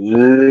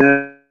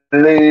lose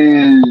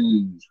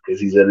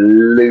because he's a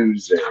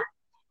loser.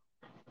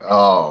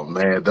 Oh,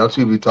 man. Don't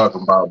you be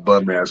talking about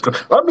bum ass.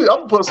 I'm going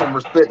to put some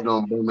respect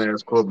on bum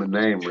ass Corbin's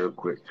name real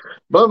quick.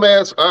 Bum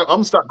ass, I'm going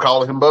to stop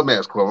calling him bum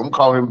ass Corbin. I'm going to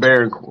call him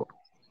Baron Corbin.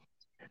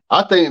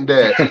 I think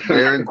that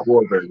Baron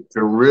Corbin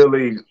can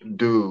really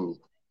do,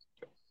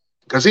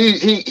 because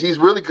he's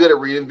really good at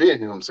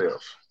reinventing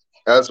himself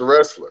as a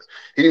wrestler.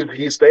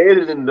 He stayed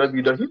in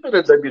WWE. He's been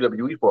in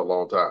WWE for a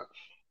long time,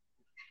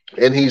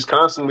 and he's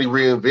constantly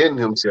reinventing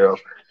himself.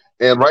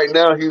 And right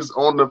now he's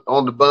on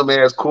the bum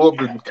ass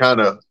Corbin kind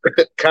of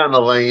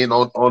lane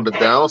on the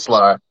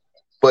downslide,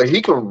 but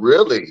he can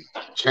really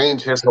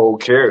change his whole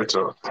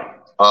character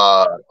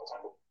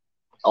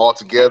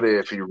altogether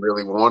if he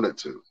really wanted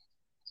to.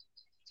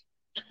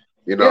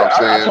 You know what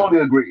Yeah, I'm I saying?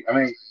 totally agree. I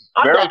mean,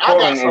 I Baron got I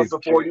got Corbin is.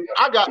 something for you.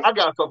 I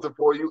got something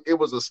for you. It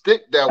was a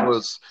stick that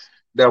was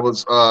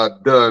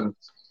done.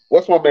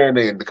 What's my man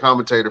name? The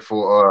commentator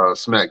for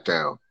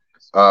SmackDown.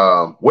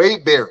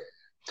 Wade Barrett.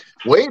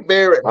 Wade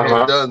Barrett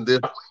had Uh-huh. done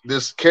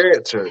this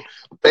character,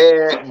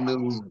 Bad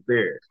News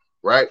Barrett,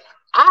 right?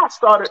 I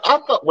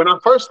thought when I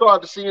first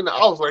started seeing it,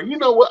 I was like, you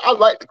know what? I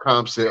like the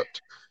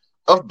concept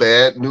of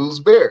Bad News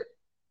Barrett.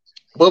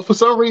 But for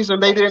some reason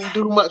they didn't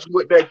do much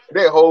with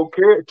that whole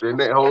character and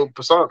that whole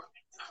persona.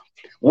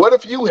 What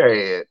if you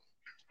had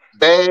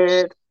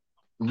Bad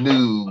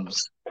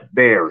News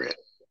Barrett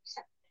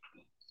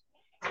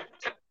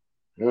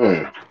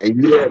Mm. and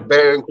you had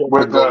Baron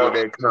Corbin With go with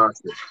that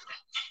concept?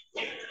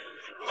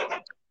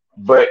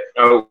 but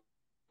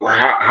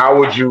how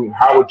would you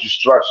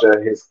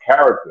structure his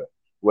character?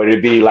 Would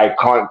it be like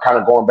kind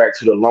of going back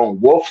to the lone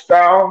wolf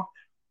style,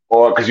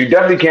 or because you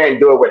definitely can't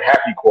do it with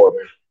Happy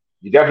Corbin,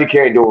 you definitely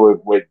can't do it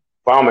with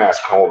Bomb Ass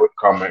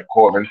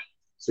Corbin.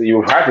 So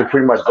you have to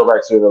pretty much go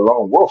back to the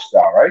lone wolf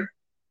style, right?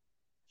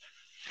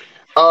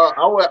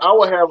 I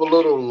would have a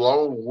little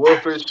lone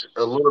wolfish,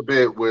 a little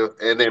bit with,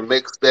 and then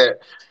mix that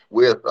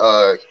with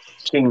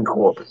King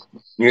Corbin.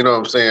 You know what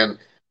I'm saying?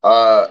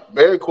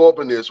 Barry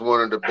Corbin is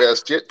one of the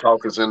best shit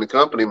talkers in the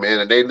company, man,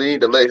 and they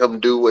need to let him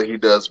do what he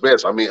does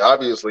best. I mean,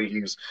 obviously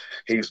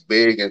he's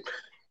big and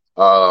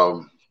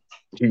um,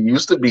 he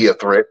used to be a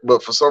threat,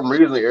 but for some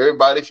reason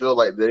everybody feel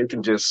like they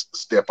can just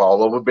step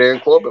all over Barry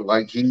Corbin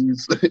like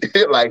he's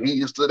like he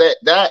used to that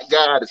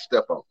guy to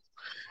step on.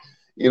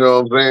 You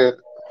know what I'm saying?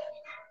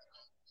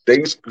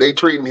 They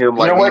treating him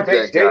You like know he's what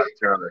that guy.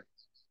 Kind of.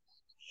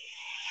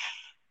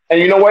 and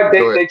you know what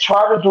Go ahead. they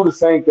try to do the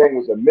same thing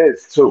with the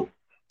Miz too.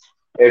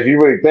 If you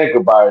really think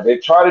about it, they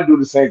try to do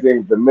the same thing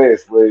with the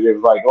Miz, where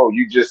it's like, oh,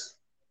 you're just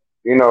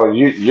an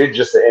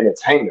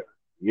entertainer.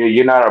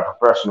 You're not a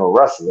professional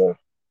wrestler.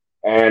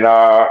 And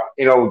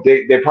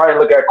they probably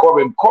look at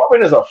Corbin.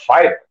 Corbin is a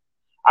fighter.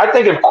 I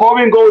think if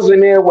Corbin goes in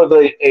there with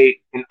a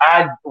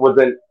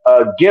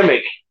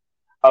gimmick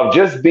of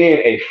just being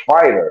a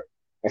fighter,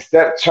 and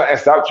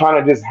stop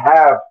trying to just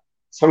have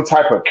some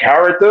type of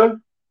character,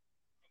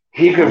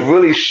 he could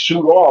really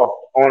shoot off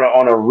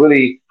on a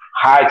really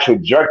high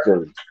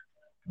trajectory.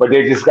 But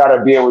they just got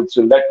to be able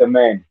to let the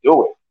man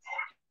do it.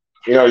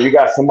 You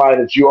got somebody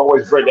that you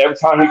always bring. Every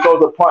time he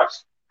throws a punch,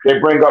 they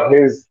bring up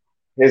his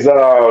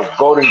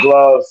Golden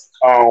Gloves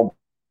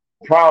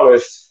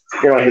prowess,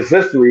 his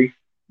history.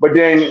 But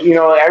then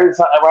every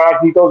time right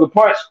after he throws a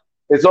punch,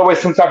 there's always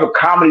some type of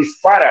comedy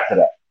spot after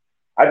that.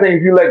 I think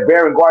if you let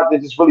Baron go out there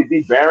just really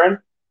be Baron,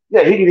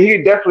 yeah, he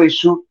could definitely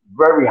shoot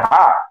very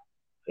high.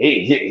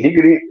 He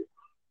could.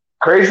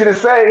 Crazy to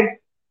say,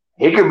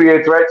 he could be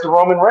a threat to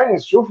Roman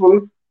Reigns. Truthfully.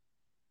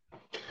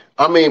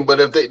 I mean, but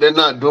if they're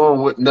not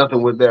doing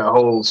nothing with that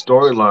whole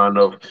storyline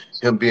of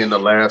him being the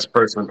last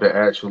person to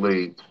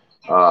actually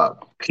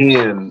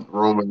pin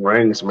Roman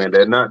Reigns, man,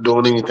 they're not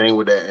doing anything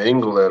with that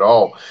angle at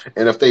all.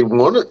 And if they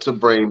wanted to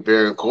bring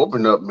Baron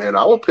Corbin up, man,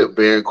 I would put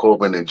Baron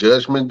Corbin in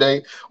Judgment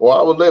Day, or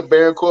I would let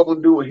Baron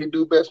Corbin do what he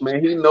do best,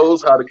 man. He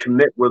knows how to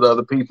connect with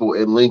other people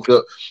and link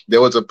up.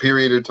 There was a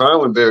period of time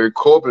when Baron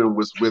Corbin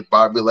was with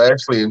Bobby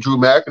Lashley and Drew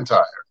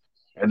McIntyre.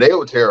 And they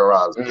were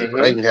terrorizing people.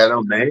 They Mm-hmm. didn't have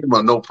no name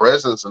or no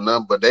presence or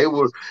nothing, but they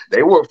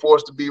were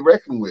forced to be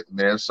reckoned with,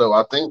 man. So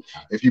I think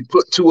if you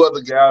put two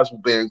other guys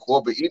with Baron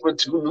Corbin, even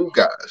two new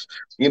guys,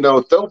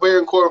 throw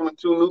Baron Corbin with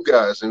two new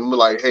guys and be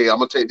like, hey, I'm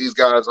gonna take these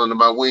guys under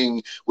my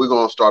wing. We're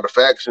gonna start a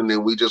faction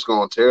and we just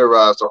gonna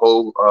terrorize the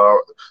whole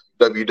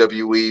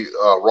WWE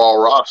Raw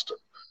roster.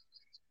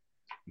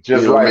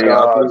 Just You know what I like mean?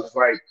 I think just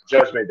like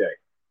Judgment Day.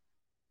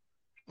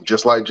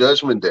 just like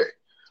Judgment Day.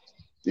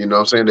 You know what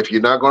I'm saying? If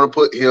you're not going to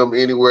put him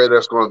anywhere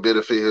that's going to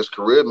benefit his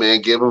career,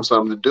 man, give him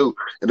something to do.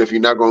 And if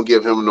you're not going to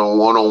give him no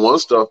one-on-one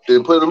stuff,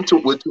 then put him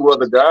with two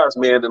other guys,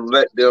 man, and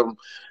let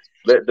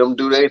them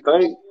do their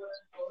thing.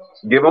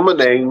 Give him a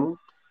name.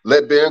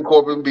 Let Baron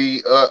Corbin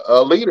be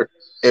a leader,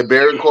 and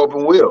Baron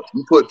Corbin will.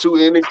 You put two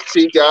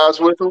NXT guys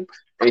with him,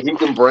 and he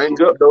can bring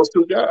up those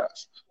two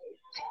guys.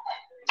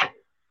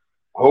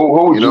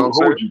 Who would You know what you I'm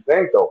who saying? would you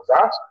think though?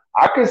 'Cause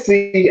I could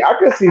see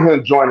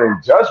him joining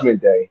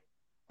Judgment Day,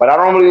 but I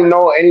don't really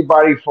know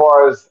anybody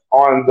far as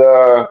on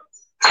the.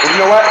 You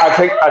know what?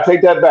 I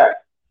take that back.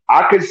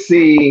 I could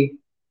see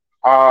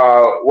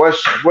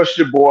what's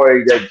your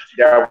boy that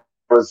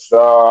was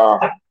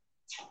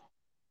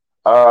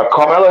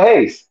Carmelo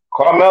Hayes,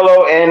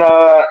 Carmelo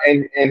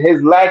and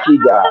his lackey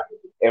guy.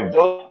 If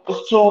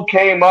those two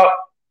came up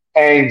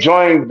and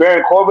joined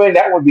Baron Corbin,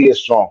 that would be a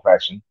strong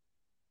faction.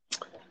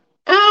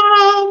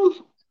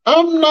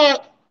 I'm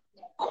not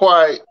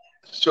quite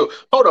sure.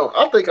 Hold on,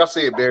 I think I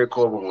said Baron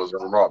Corbin was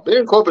on Raw.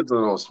 Baron Corbin's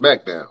on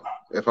SmackDown,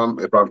 if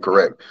I'm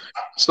correct.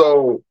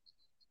 So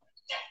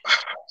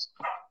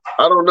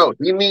I don't know.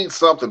 He needs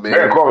something,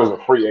 Baron man. Corbin's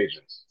a free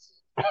agent.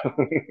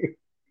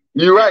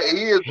 You're right.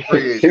 He is a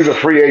free agent. He's a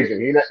free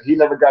agent. He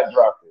never got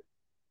drafted.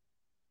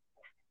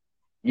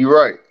 You're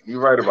right.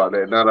 You're right about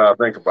that. Now that I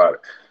think about it.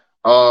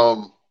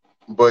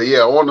 But yeah,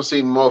 I want to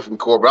see more from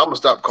Corbin. I'm gonna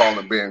stop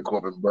calling Baron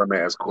Corbin bum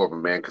ass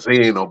Corbin, man, because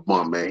he ain't no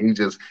bum, man.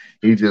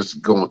 He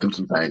just going through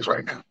some things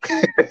right now.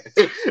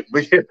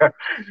 But yeah,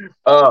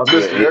 Yeah,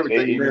 Mr.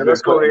 Everything, he man. just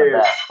Let's been go put in a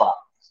ahead. bad spot.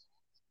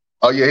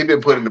 Oh yeah, he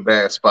been put in a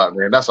bad spot,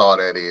 man. That's all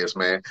that is,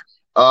 man.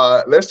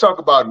 Let's talk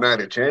about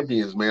Night of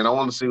Champions, man. I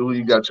want to see who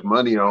you got your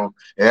money on.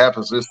 It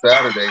happens this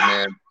Saturday,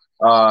 man.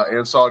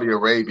 In Saudi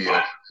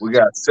Arabia, we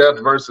got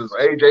Seth versus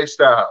AJ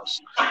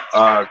Styles,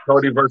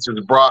 Cody versus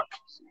Brock,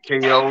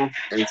 KO,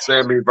 and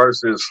Sammy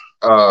versus.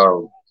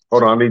 Hold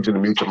on, I need you to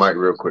mute your mic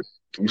real quick.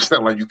 You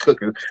sound like you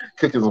cooking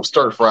some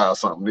stir fry or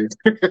something.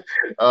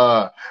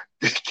 uh,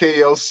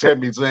 KO,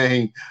 Sami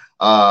Zayn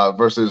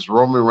versus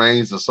Roman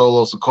Reigns and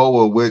Solo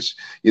Sikoa, which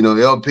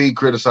LP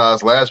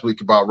criticized last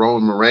week about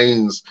Roman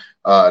Reigns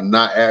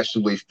not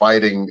actually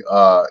fighting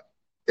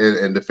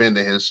and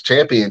defending his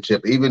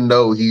championship, even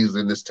though he's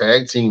in this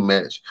tag team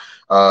match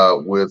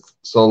with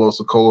Solo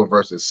Sikoa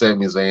versus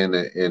Sami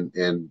Zayn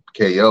and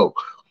KO.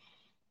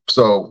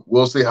 So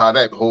we'll see how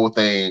that whole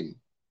thing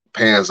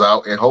pans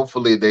out, and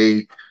hopefully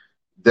they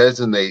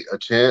designate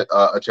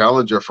a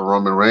challenger for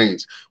Roman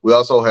Reigns. We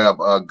also have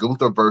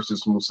Gunther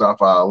versus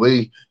Mustafa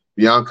Ali,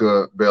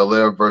 Bianca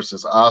Belair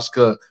versus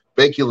Asuka,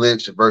 Becky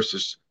Lynch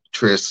versus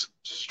Trish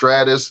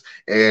Stratus,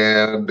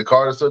 and the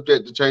card is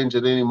subject to change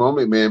at any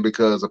moment, man,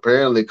 because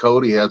apparently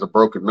Cody has a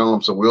broken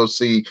arm. So we'll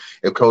see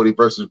if Cody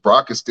versus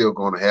Brock is still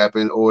going to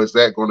happen, or is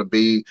that going to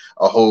be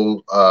a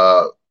whole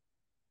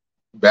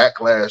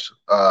backlash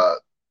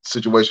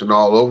situation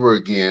all over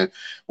again,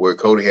 where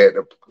Cody had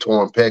a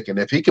torn pec, and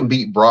if he can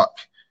beat Brock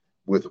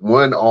with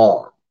one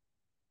arm,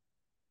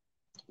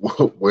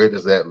 where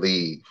does that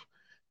leave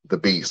the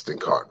Beast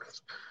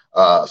incarnate?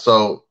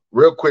 So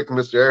real quick,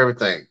 Mr.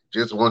 Everything,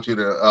 just want you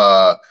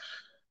to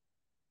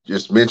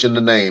just mention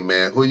the name,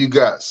 man. Who you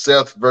got?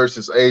 Seth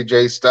versus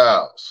AJ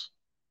Styles.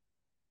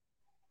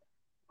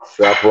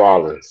 Seth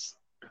Rollins.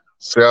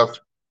 Seth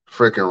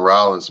freaking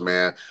Rollins,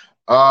 man.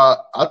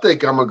 I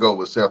think I'm gonna go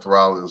with Seth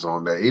Rollins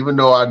on that, even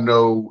though I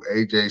know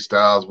AJ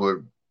Styles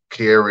would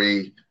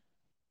carry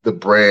the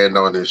brand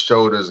on his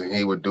shoulders and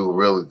he would do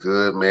really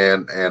good,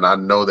 man. And I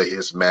know that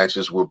his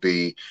matches will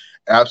be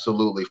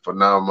absolutely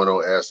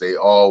phenomenal, as they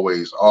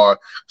always are.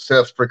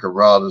 Seth freaking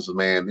Rollins,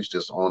 man, he's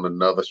just on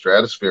another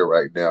stratosphere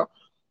right now.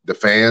 The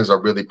fans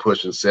are really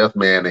pushing Seth,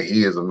 man, and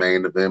he is a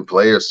main event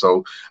player.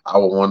 So I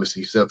would want to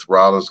see Seth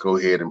Rollins go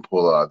ahead and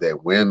pull out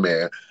that win,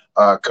 man.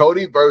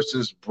 Cody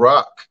versus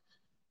Brock.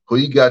 Who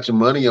you got your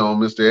money on,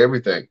 Mr.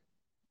 Everything?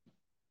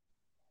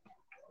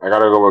 I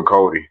gotta go with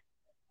Cody.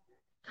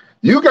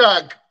 You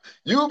got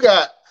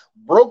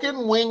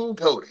broken wing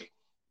Cody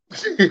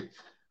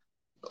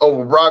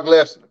over Brock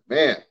Lesnar.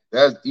 Man,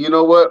 that's, you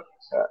know what?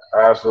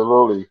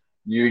 Absolutely.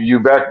 You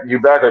back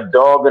a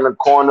dog in the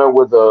corner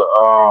with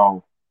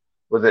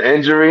an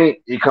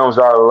injury. He comes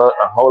out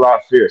a whole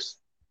lot fierce.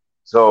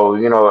 So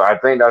I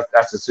think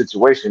that's the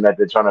situation that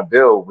they're trying to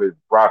build with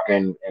Brock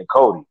and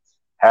Cody.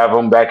 Have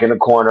him back in the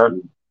corner,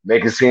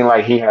 make it seem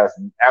like he has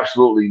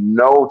absolutely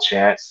no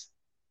chance,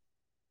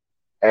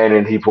 and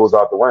then he pulls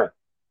out the win.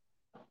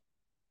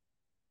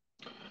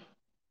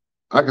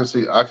 I can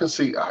see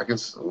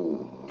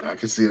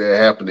that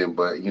happening,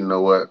 but you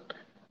know what?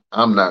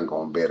 I'm not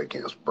going to bet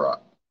against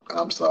Brock.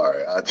 I'm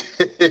sorry.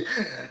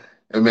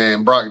 And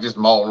man, Brock just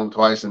mauled him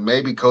twice, and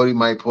maybe Cody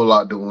might pull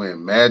out the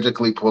win,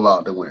 magically pull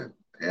out the win.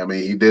 I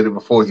mean, he did it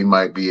before. He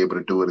might be able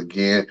to do it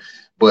again,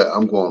 but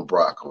I'm going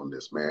Brock on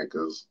this, man,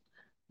 because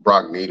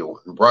Brock need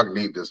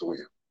this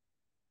win.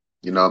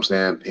 You know what I'm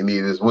saying? He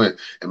needs this win,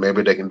 and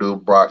maybe they can do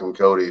Brock and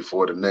Cody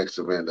for the next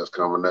event that's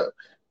coming up.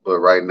 But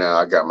right now,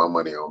 I got my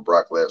money on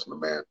Brock Lesnar,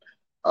 man.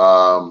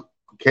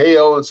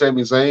 KO and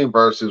Sami Zayn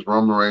versus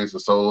Roman Reigns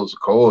and Solo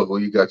Sikoa. Who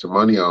you got your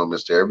money on,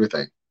 Mr.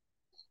 Everything?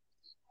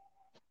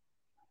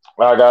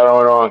 I got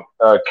on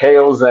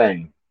KO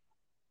Zayn.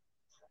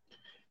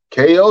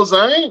 KO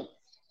Zayn?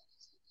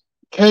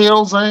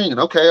 KO Zayn.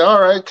 Okay,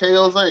 all right,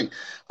 KO Zayn.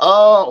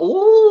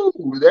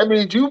 That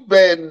means you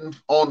betting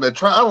on the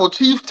tribal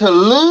chief to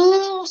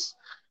lose?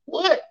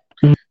 What?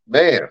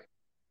 Man,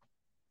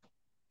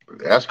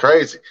 that's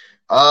crazy.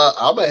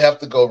 I'm gonna have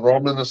to go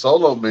Roman and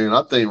Solo, man.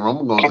 I think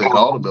Roman gonna take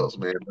all the belts,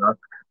 man.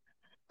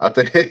 I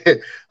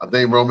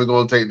think Roman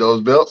gonna take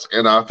those belts,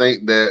 and I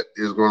think that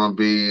is gonna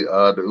be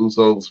the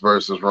Usos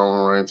versus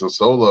Roman Reigns and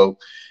Solo,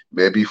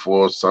 maybe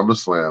for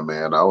SummerSlam,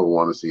 man. I would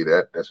want to see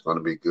that. That's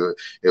gonna be good.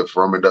 If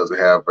Roman doesn't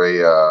have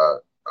a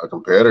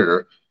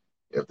competitor,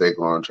 if they're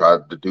gonna try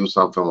to do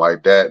something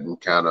like that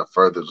and kind of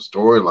further the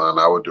storyline,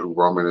 I would do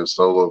Roman and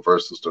Solo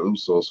versus the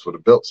Usos for the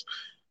belts.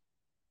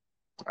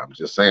 I'm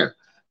just saying.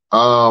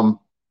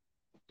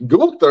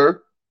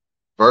 Gunther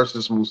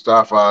versus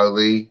Mustafa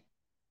Ali.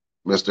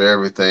 Mr.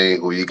 Everything,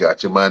 who you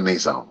got your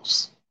money's on?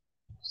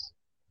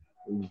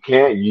 You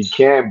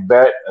can't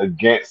bet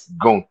against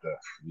Gunther.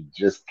 You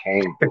just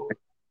can't do it.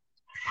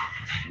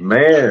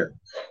 Man,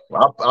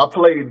 I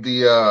played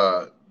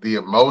the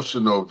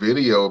emotional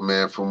video,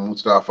 man, from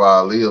Mustafa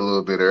Ali a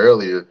little bit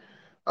earlier.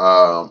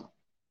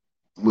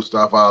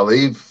 Mustafa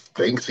Ali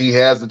thinks he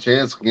has a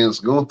chance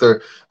against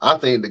Gunther. I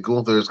think that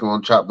Gunther is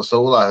going to chop the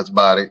soul out of his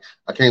body.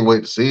 I can't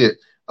wait to see it.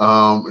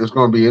 It's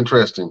going to be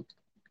interesting.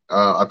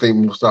 I think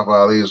Mustafa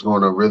Ali is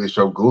going to really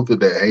show Gunther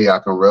that, hey, I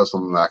can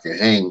wrestle and I can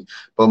hang,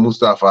 but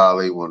Mustafa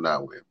Ali will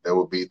not win. There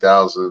will be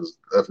thousands,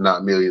 if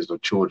not millions,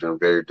 of children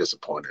very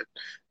disappointed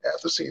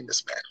after seeing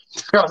this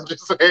match. I'm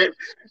just saying,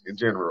 in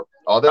general,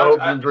 all their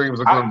hopes and dreams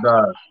are going to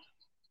die.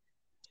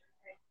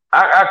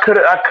 I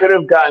could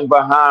have gotten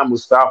behind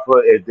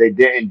Mustafa if they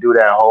didn't do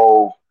that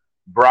whole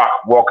Brock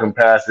walking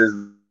past his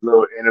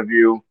little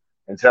interview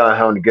and telling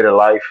him to get a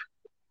life.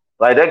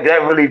 Like that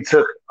really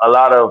took a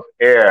lot of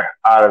air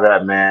out of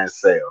that man's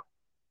sail,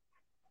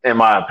 in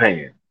my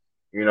opinion.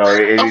 You know,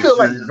 I feel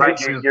like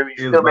it's you're Vince is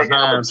still making up a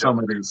behind some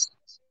joke. of this.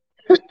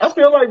 I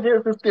feel like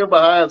Vince is still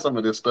behind some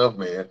of this stuff,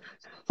 man.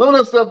 Some of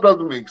this stuff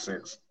doesn't make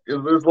sense.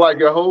 It's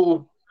like a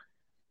whole,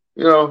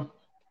 you know,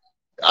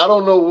 I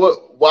don't know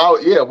why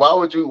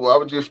would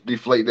you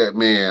deflate that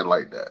man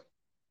like that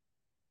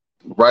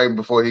right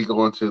before he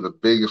go into the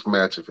biggest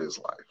match of his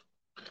life?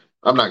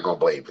 I'm not gonna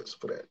blame Vince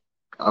for that.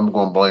 I'm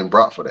gonna blame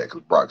Brock for that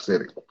because Brock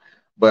said it.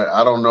 But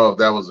I don't know if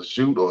that was a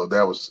shoot or if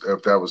that was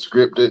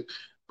scripted.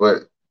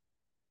 But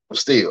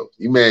still,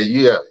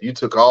 you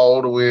took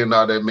all the wind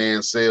out of that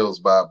man's sails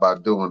by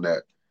doing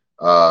that.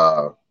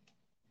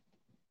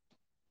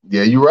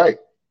 Yeah, you're right.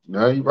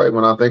 No, you're right.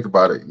 When I think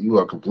about it, you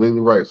are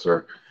completely right,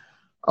 sir.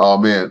 Oh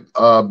man,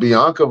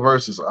 Bianca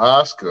versus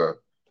Asuka,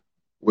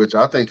 which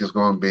I think is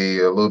going to be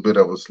a little bit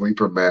of a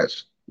sleeper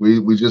match.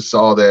 We just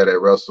saw that at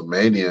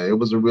WrestleMania. It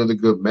was a really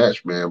good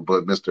match, man.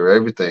 But Mister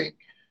Everything,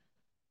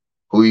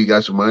 who you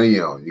got your money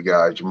on? You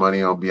got your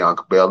money on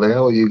Bianca Belair,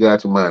 or you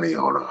got your money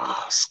on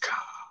Asuka?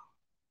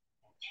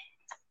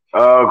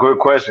 Good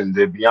question.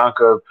 Did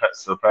Bianca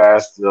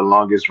surpass the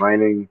longest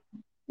reigning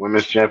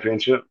women's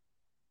championship?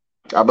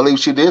 I believe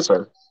she did,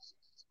 sir.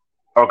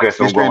 Okay,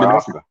 so I'm History going in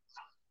with the making. Oscar.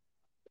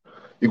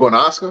 You going to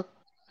Asuka?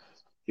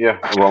 Yeah,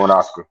 I'm going with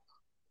Oscar.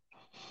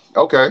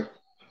 Okay,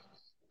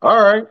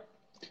 all right.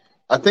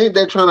 I think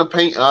they're trying to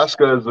paint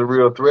Asuka as a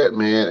real threat,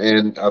 man,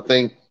 and I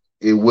think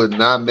it would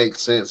not make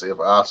sense if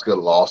Asuka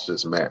lost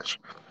this match.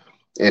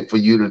 And for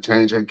you to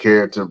change her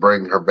character and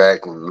bring her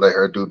back and let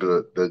her do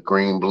the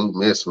green blue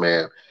mist,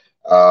 man,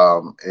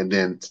 and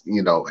then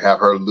have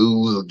her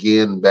lose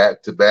again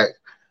back to back,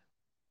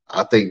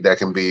 I think that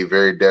can be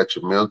very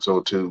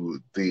detrimental to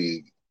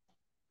the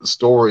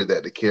story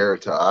that the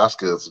character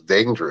Asuka is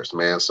dangerous,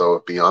 man. So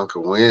if Bianca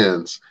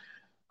wins,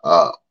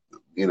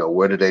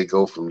 where do they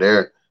go from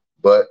there?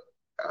 But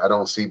I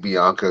don't see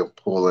Bianca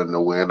pulling the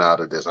win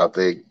out of this. I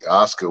think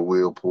Asuka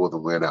will pull the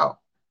win out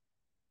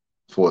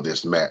for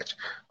this match.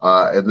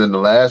 And then the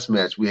last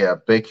match, we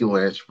have Becky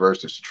Lynch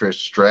versus Trish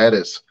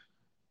Stratus.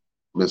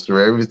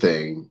 Mr.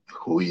 Everything,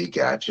 who you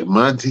got? Your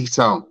Monty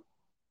Tone.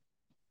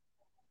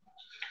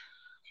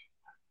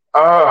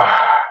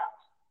 I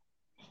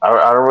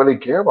don't really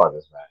care about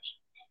this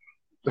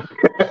match.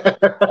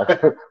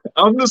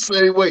 I'm the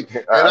same way.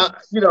 And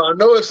I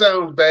know it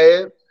sounds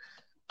bad.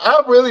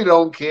 I really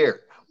don't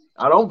care.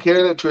 I don't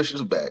care that Trish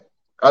is back.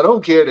 I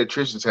don't care that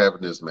Trish is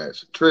having this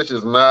match. Trish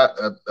is not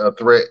a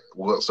threat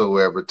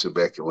whatsoever to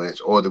Becky Lynch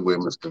or the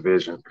women's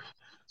division.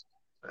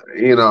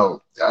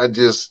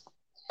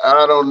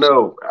 I don't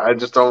know. I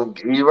just don't.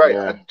 You're right.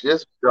 Yeah. I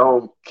just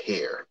don't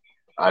care.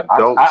 I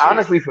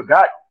honestly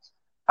forgot.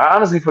 I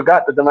honestly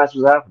forgot that the match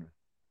was happening.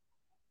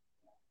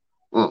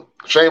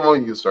 Shame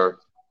on you, sir.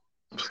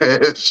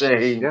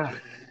 Shame. Yeah.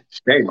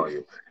 Shame on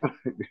you.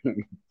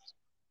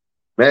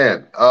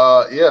 Man,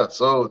 yeah.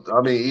 So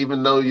I mean,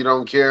 even though you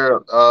don't care,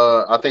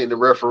 I think the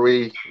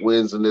referee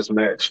wins in this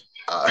match.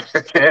 I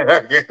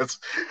guess.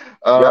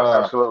 Yeah,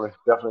 absolutely,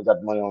 definitely got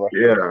the money on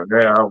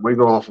referee. Yeah, we're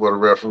going for the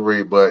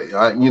referee. But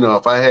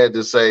if I had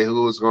to say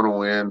who is going to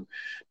win,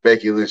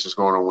 Becky Lynch is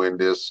going to win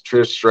this.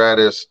 Trish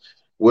Stratus,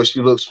 will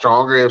she look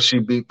stronger if she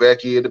beat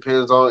Becky? It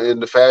depends on in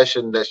the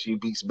fashion that she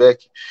beats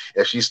Becky.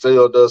 If she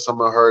still does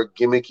some of her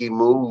gimmicky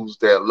moves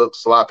that look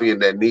sloppy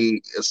and that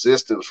need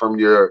assistance from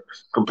your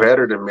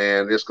competitor,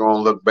 man, it's going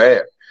to look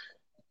bad.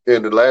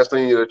 And the last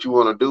thing that you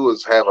want to do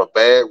is have a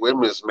bad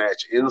women's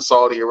match in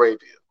Saudi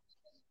Arabia.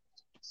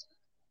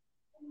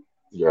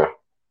 Yeah,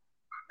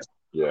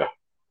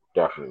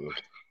 definitely.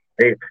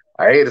 Hey,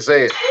 I hate to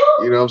say it,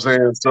 you know what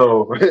I'm saying?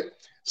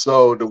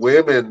 So the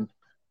women,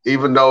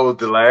 even though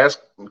the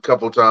last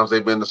couple of times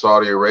they've been to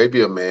Saudi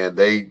Arabia, man,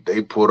 they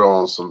put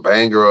on some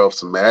banger of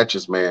some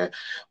matches, man.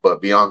 But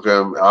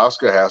Bianca and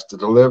Asuka has to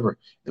deliver,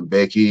 and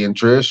Becky and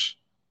Trish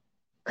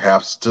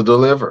has to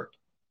deliver.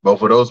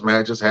 Both of those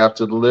matches have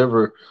to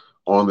deliver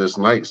on this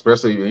night,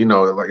 especially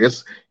like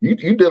it's you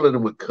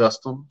dealing with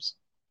customs.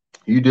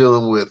 You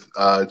dealing with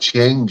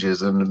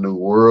changes in the new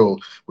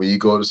world when you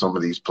go to some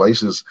of these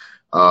places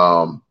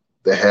that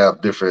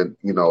have different,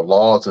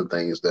 laws and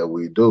things that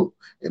we do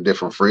and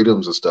different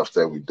freedoms and stuff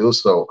that we do.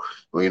 So,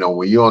 when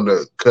you're on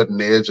the cutting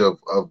edge of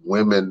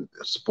women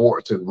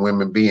sports and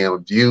women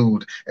being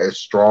viewed as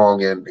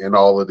strong and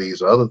all of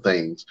these other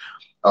things,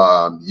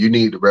 You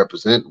need to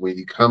represent when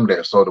you come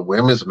there. So the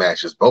women's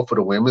matches, both of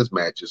the women's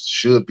matches,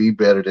 should be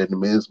better than the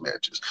men's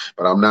matches.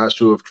 But I'm not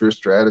sure if Trish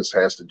Stratus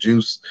has the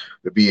juice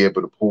to be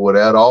able to pull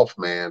that off,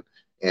 man,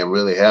 and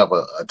really have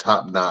a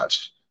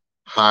top-notch,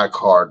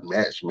 high-card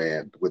match,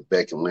 man, with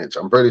Becky Lynch.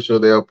 I'm pretty sure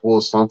they'll pull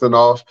something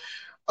off.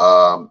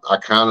 I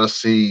kind of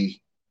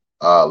see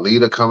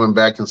Lita coming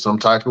back in some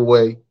type of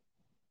way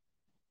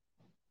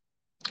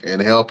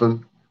and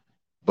helping,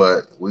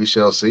 but we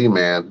shall see,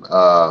 man.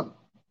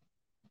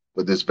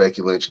 With this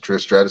Becky Lynch and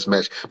Trish Stratus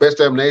match. Best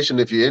Damn Nation,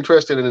 if you're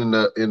interested in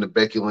the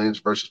Becky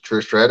Lynch versus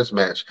Trish Stratus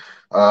match,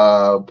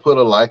 put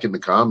a like in the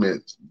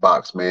comments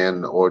box,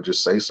 man, or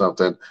just say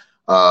something.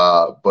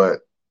 But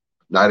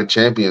Night of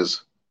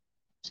Champions,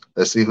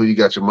 let's see who you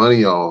got your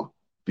money on.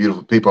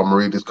 Beautiful people, I'm going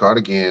to read this card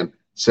again.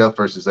 Seth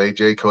versus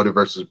AJ, Cody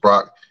versus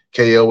Brock,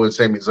 KO and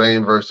Sami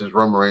Zayn versus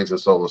Roman Reigns and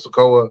Solo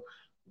Sikoa,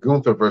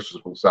 Gunther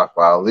versus Mustafa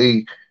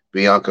Ali,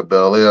 Bianca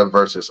Belair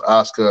versus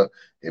Asuka,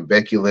 and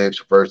Becky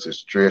Lynch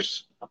versus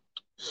Trish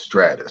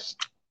Stratus.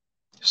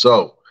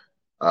 So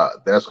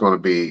that's going to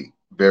be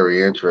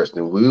very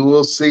interesting. We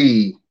will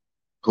see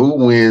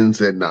who wins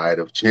at Night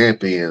of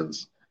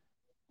Champions.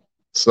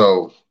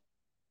 So,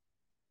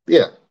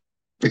 yeah.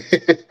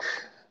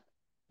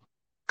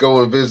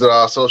 Go and visit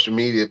our social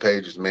media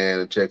pages, man,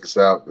 and check us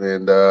out.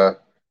 And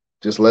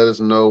just let us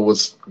know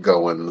what's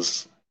going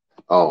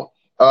on.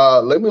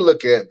 Let me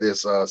look at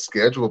this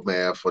schedule,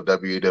 man, for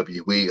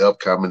WWE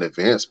upcoming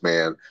events,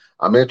 man.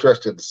 I'm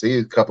interested to see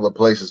a couple of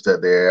places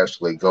that they're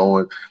actually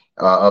going.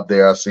 Up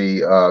there, I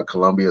see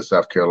Columbia,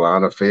 South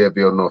Carolina,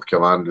 Fayetteville, North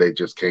Carolina. They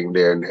just came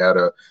there and had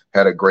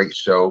a great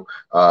show.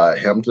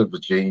 Hampton,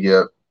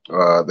 Virginia,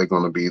 they're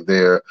going to be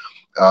there.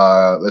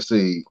 Let's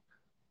see.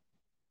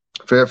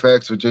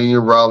 Fairfax, Virginia,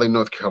 Raleigh,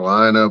 North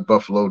Carolina,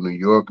 Buffalo, New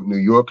York,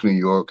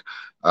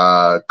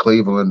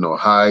 Cleveland,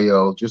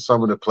 Ohio, just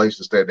some of the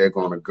places that they're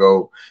going to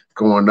go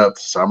going up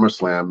to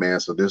SummerSlam, man.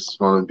 So this is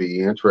going to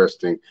be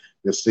interesting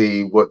to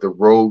see what the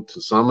road to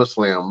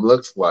SummerSlam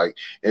looks like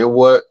and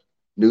what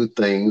new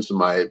things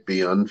might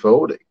be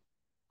unfolding.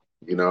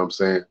 You know what I'm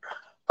saying?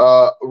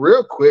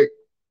 Real quick,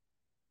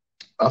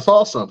 I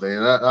saw something,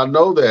 and I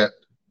know that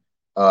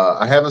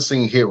I haven't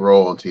seen Hit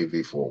Row on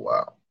TV for a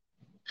while.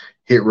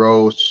 Hit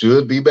Row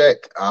should be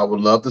back. I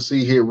would love to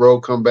see Hit Row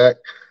come back,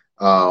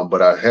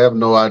 but I have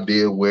no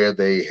idea where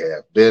they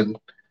have been.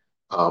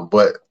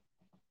 But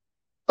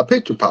a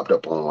picture popped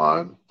up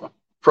online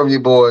from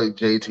your boy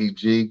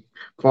JTG,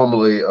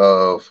 formerly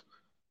of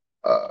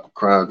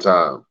Crime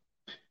Time.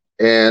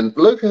 And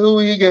look who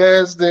he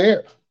has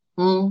there.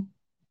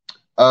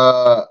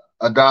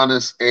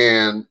 Adonis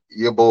and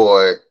your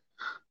boy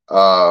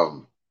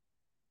Top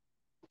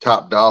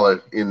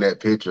Dollar in that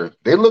picture.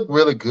 They look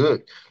really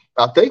good.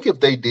 I think if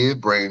they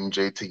did bring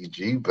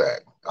JTG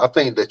back, I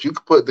think that you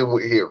could put them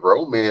with Hit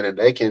Row, man, and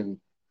they can.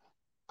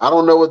 I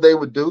don't know what they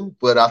would do,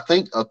 but I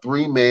think a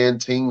 3-man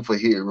team for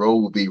Hit Row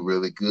would be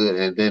really good.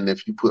 And then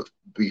if you put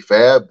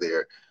B-Fab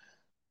there,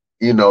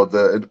 you know,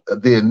 the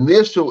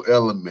initial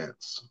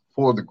elements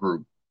for the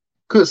group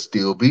could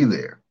still be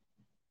there.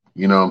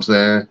 You know what I'm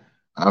saying?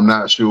 I'm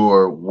not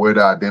sure where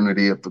the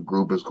identity of the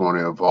group is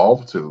going to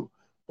evolve to,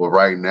 but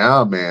right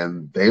now,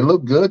 man, they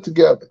look good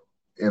together.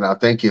 And I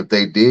think if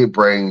they did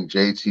bring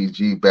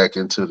JTG back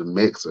into the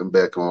mix and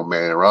back on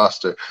main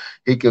roster,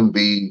 he can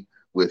be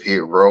with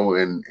Hit Row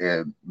and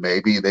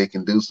maybe they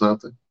can do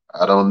something.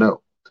 I don't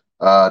know.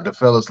 The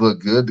fellas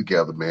look good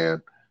together,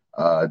 man.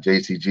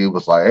 JTG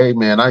was like, hey,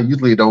 man, I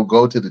usually don't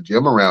go to the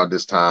gym around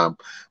this time,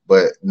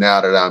 but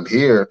now that I'm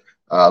here,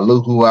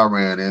 look who I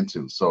ran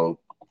into. So,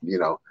 you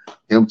know,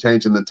 him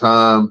changing the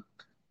time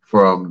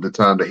from the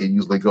time that he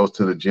usually goes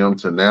to the gym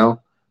to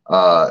now,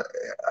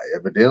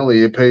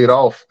 evidently it paid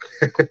off.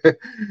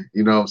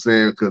 You know what I'm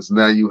saying? Because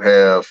now you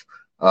have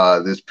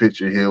this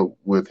picture here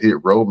with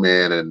Hit Row,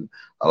 man, and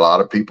a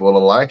lot of people are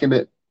liking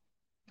it.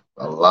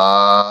 A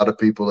lot of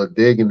people are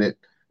digging it.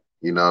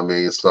 You know what I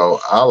mean? So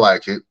I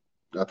like it.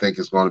 I think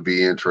it's going to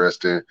be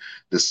interesting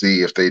to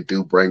see if they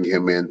do bring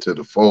him into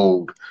the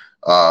fold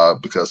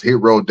because Hit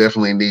Row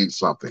definitely needs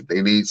something.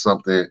 They need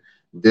something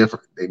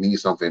different. They need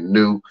something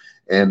new,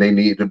 and they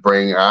need to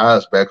bring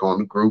eyes back on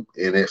the group.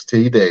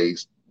 NXT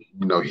days,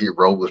 you know, Hit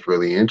Row was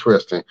really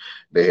interesting.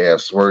 They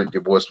have Swerve,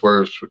 your boy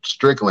Swerve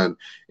Strickland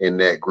in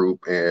that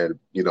group, and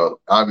you know,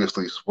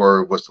 obviously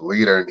Swerve was the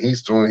leader, and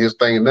he's doing his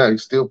thing now.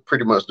 He's still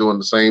pretty much doing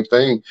the same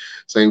thing,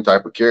 same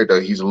type of character.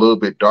 He's a little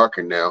bit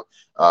darker now,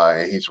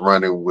 and he's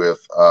running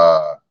with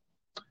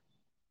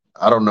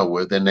I don't know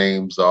what their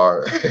names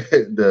are,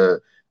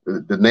 the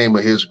name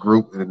of his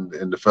group and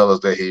the fellas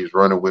that he's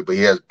running with, but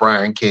he has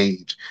Brian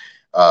Cage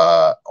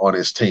on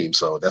his team,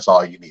 so that's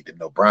all you need to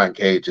know. Brian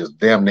Cage is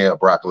damn near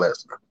Brock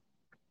Lesnar.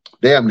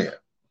 Damn near.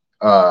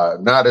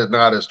 Not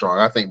as strong.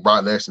 I think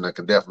Brock Lesnar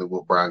can definitely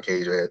whoop Brian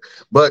Cage ass.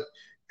 But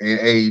in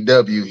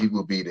AEW, he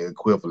will be the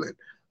equivalent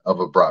of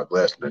a Brock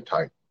Lesnar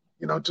type,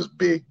 you know, just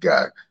big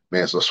guy.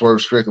 Man, so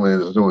Swerve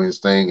Strickland is doing his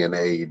thing in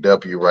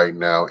AEW right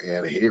now,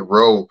 and Hit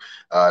Row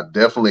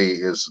definitely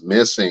is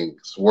missing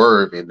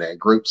Swerve in that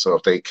group. So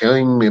if they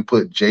came and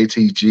put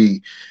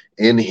JTG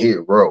in Hit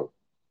Row,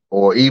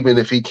 or even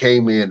if he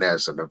came in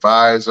as an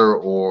advisor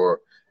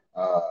or,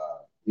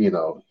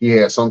 he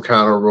had some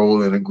kind of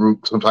role in a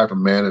group, some type of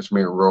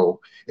management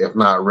role, if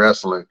not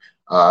wrestling,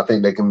 I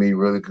think they can be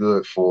really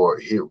good for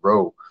Hit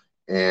Row.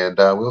 And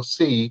we'll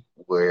see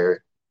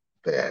where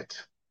that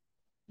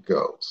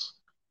goes.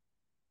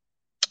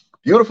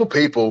 Beautiful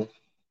people,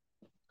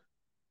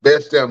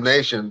 Best Damn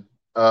Nation,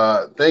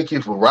 thank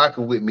you for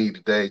rocking with me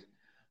today.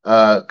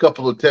 A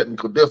couple of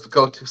technical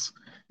difficulties,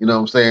 you know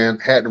what I'm saying?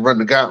 Had to run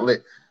the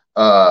gauntlet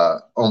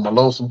on my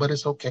lonesome, but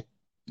it's okay.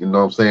 You know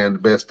what I'm saying? The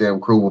Best Damn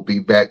Crew will be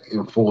back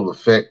in full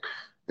effect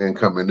in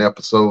coming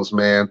episodes,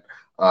 man.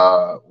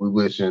 We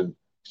wishing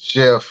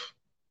Chef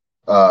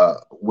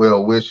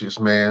well wishes,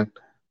 man.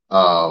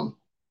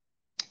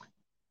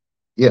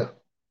 Yeah.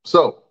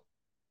 So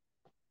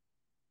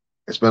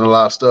it's been a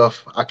lot of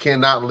stuff. I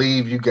cannot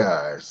leave you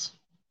guys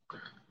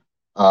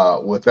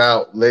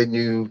without letting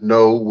you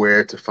know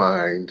where to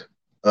find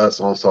us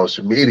on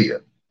social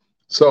media.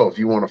 So if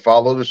you want to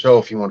follow the show,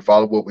 if you want to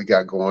follow what we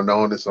got going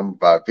on in some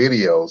of our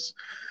videos,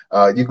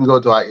 you can go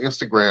to our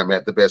Instagram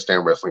at the Best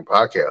Damn Wrestling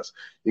Podcast.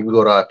 You can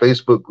go to our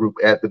Facebook group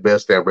at the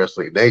Best Damn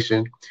Wrestling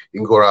Nation. You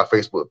can go to our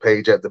Facebook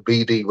page at the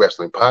BD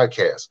Wrestling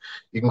Podcast.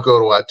 You can go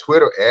to our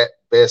Twitter at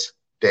Best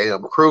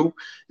Damn Crew.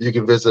 You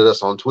can visit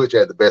us on Twitch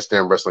at the Best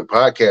Damn Wrestling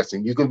Podcast,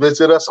 and you can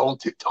visit us on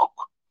TikTok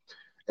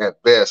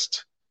at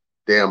Best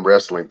Damn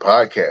Wrestling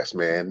Podcast,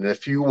 man. And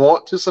if you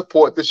want to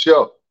support the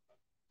show,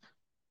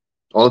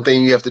 only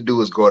thing you have to do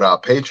is go to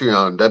our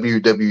Patreon,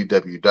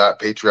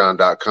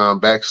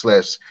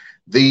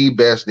 www.patreon.com/The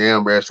Best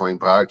Damn Wrestling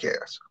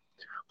Podcast.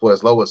 For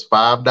as low as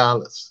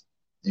 $5,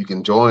 you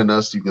can join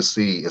us. You can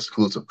see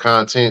exclusive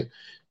content.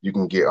 You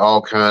can get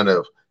all kind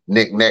of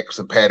knickknacks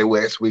and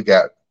paddywhacks. We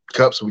got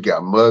cups, we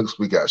got mugs,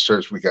 we got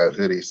shirts, we got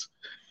hoodies.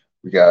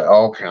 We got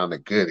all kind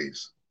of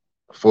goodies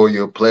for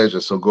your pleasure.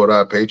 So go to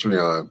our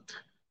Patreon,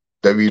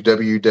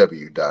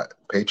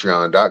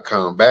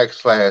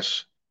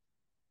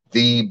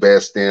 www.patreon.com/The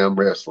Best Damn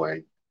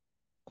Wrestling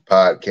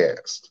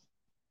Podcast.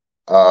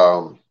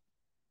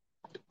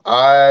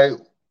 I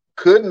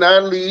could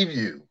not leave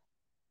you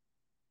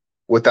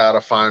without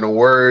a final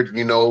word.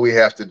 You know, we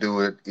have to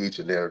do it each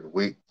and every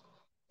week.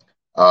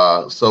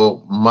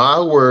 So my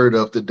word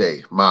of the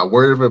day, my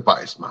word of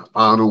advice, my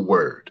final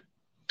word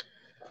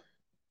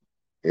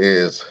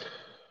is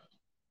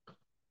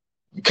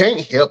you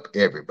can't help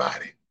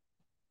everybody,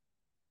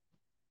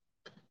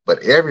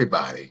 but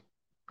everybody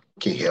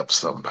can help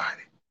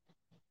somebody.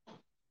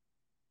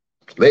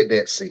 Let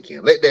that sink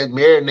in. Let that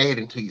marinate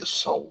into your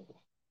soul.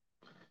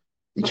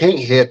 You can't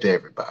help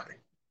everybody,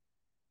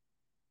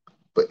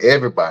 but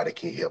everybody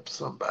can help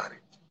somebody.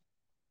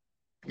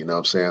 You know what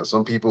I'm saying?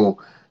 Some people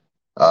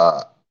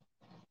are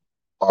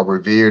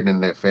revered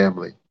in their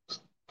family,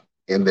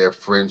 in their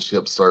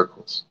friendship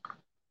circles.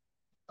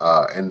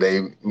 And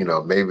they,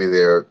 maybe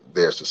they're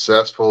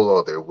successful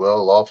or they're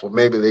well off, or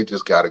maybe they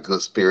just got a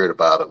good spirit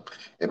about them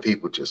and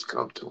people just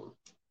come to them.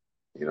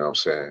 You know what I'm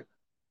saying?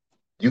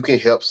 You can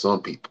help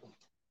some people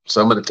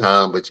some of the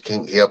time, but you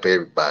can't help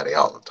everybody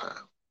all the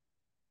time.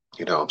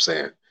 You know what I'm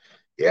saying?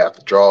 You have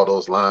to draw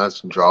those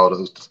lines and draw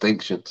those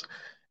distinctions.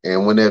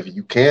 And whenever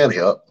you can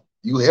help,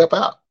 you help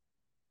out.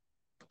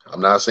 I'm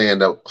not saying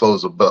that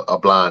close a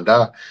blind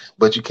eye,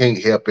 but you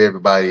can't help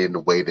everybody in the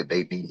way that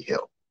they need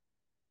help.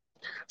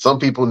 Some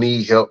people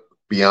need help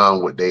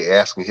beyond what they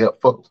asking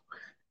help for.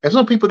 And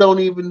some people don't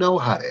even know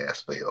how to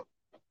ask for help.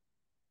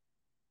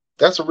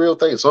 That's a real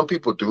thing. Some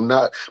people do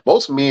not,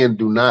 most men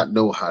do not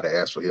know how to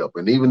ask for help.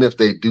 And even if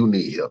they do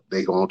need help,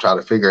 they're going to try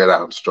to figure it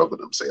out and struggle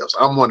themselves.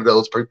 I'm one of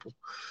those people.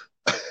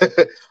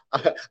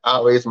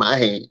 I raise my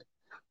hand.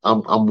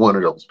 I'm one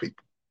of those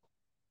people.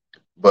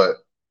 But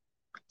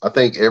I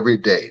think every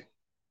day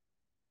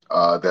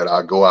that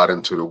I go out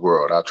into the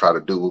world, I try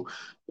to do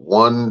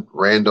one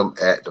random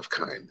act of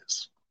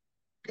kindness.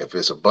 If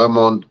it's a bum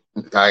on,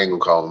 I ain't gonna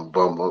call them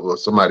bum, or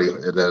somebody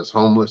that's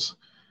homeless,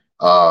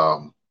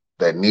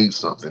 that needs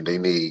something, they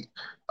need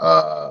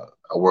a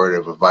word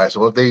of advice,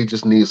 or if they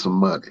just need some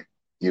money,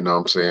 you know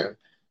what I'm saying?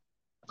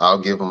 I'll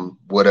give them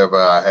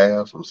whatever I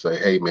have and say,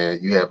 hey man,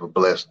 you have a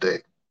blessed day.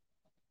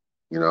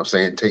 You know what I'm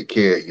saying? Take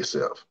care of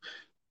yourself.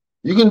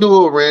 You can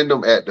do a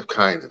random act of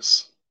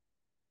kindness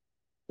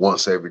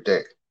once every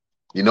day.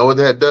 You know what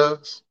that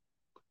does?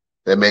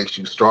 That makes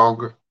you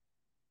stronger.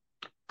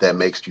 That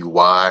makes you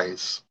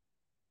wise.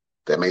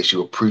 That makes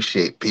you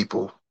appreciate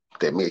people.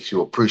 That makes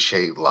you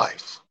appreciate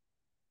life.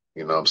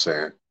 You know what I'm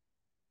saying?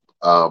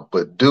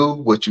 But do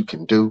what you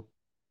can do.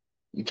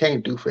 You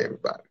can't do for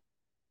everybody.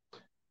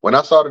 When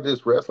I started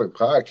this wrestling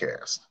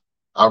podcast,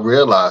 I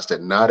realized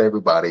that not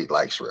everybody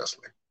likes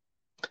wrestling.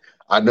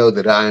 I know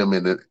that I am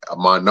in a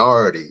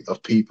minority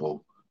of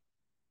people,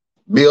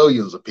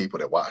 millions of people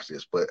that watch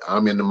this, but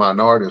I'm in the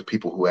minority of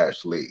people who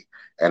actually,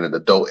 at an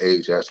adult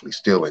age, actually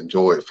still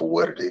enjoy it for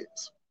what it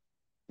is.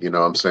 You know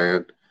what I'm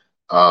saying?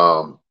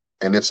 And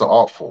it's an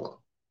art form.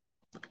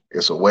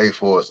 It's a way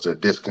for us to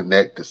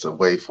disconnect. It's a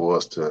way for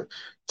us to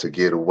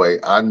get away.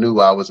 I knew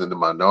I was in the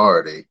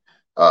minority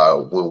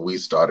when we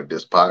started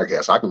this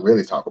podcast. I can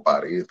really talk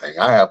about anything.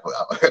 I have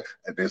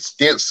an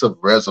extensive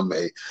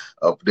resume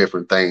of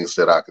different things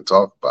that I can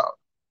talk about.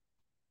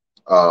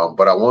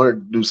 But I wanted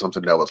to do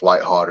something that was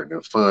lighthearted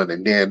and fun.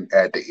 And then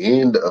at the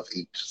end of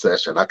each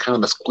session, I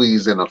kind of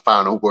squeeze in a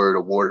final word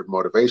of word of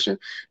motivation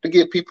to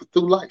get people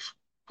through life.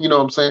 You know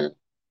what I'm saying?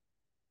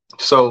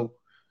 So,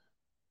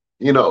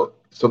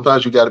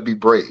 sometimes you got to be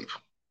brave.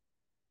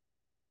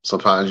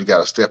 Sometimes you got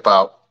to step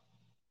out.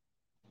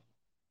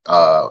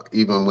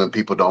 Even when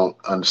people don't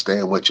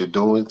understand what you're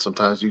doing,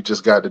 sometimes you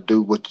just got to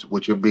do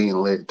what you're being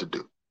led to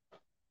do.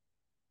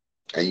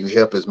 And you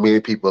help as many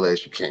people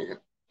as you can.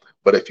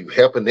 But if you're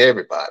helping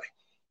everybody,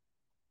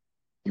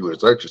 you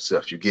exert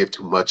yourself, you give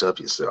too much of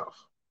yourself.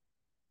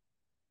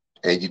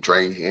 And you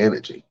drain your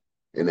energy.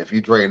 And if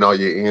you drain all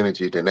your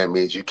energy, then that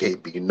means you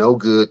can't be no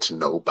good to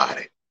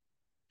nobody.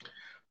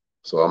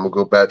 So I'm going to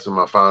go back to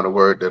my final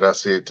word that I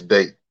said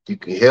today. You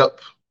can help.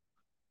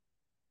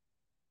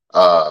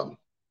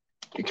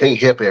 You can't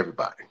help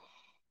everybody.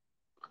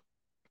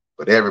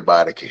 But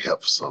everybody can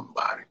help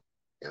somebody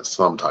in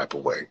some type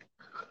of way.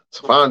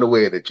 So find a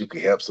way that you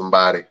can help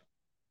somebody.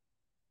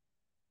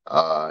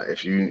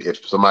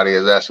 If somebody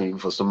is asking you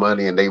for some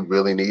money and they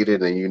really need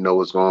it and you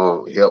know it's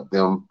going to help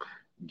them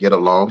get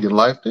along in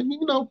life, then,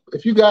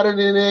 if you got it and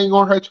it ain't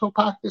going to hurt your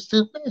pockets,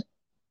 then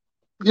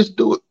just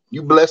do it.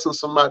 You blessing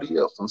somebody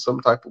else in some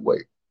type of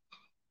way.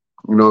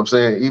 You know what I'm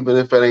saying? Even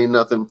if it ain't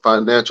nothing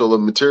financial or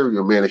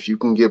material, man, if you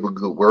can give a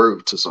good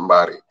word to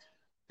somebody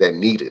that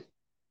need it,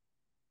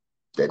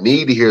 that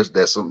need to hear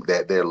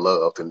that they're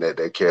loved and that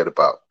they're cared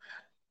about,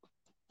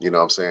 you know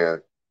what I'm saying?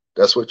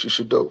 That's what you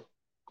should do.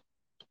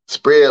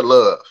 Spread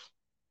love.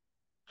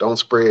 Don't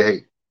spread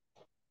hate.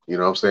 You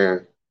know what I'm saying?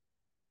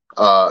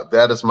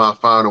 That is my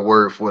final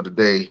word for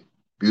today,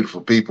 beautiful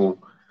people.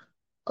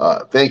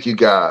 Thank you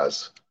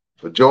guys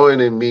for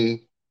joining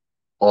me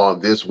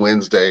on this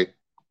Wednesday.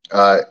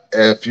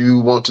 If you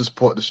want to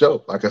support the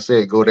show, like I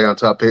said, go down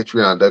to our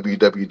Patreon,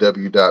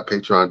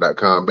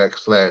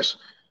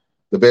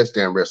 www.patreon.com/The Best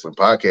Damn Wrestling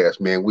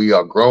Podcast. Man, we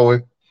are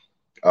growing.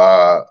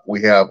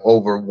 We have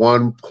over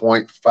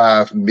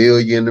 1.5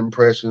 million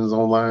impressions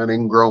online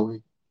and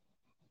growing.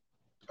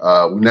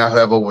 We now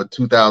have over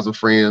 2,000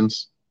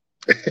 friends.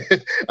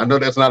 I know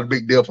that's not a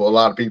big deal for a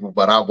lot of people,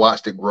 but I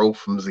watched it grow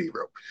from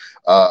zero.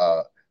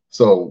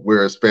 So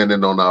we're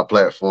expanding on our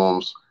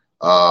platforms,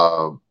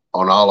 on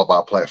all of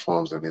our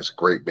platforms, and it's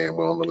great, man.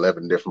 We're on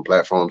 11 different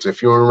platforms.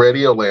 If you're in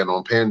Radio Land,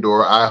 on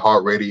Pandora,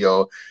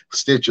 iHeartRadio,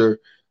 Stitcher,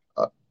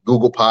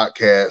 Google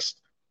Podcast,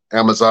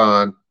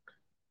 Amazon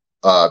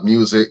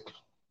Music,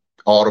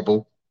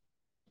 Audible.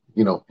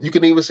 You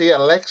can even say,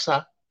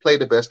 Alexa, play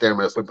the Best Damn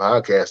Wrestling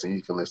Podcast, and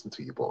you can listen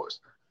to your boys.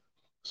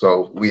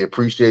 So we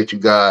appreciate you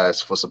guys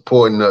for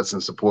supporting us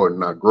and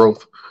supporting our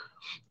growth.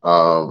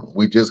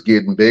 We just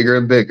getting bigger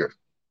and bigger.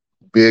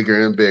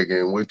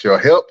 And with your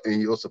help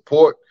and your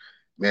support,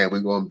 man, we're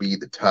going to be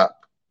the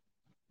top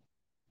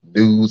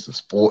news and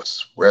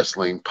sports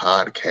wrestling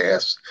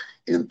podcast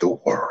in the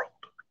world.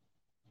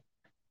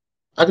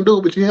 I can do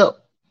it with your help.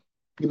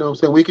 You know what I'm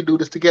saying? We can do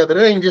this together.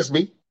 It ain't just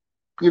me.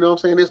 You know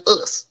what I'm saying? It's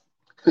us.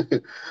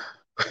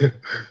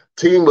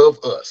 Team of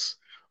us.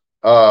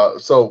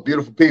 So,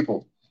 beautiful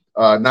people,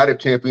 Night of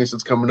Champions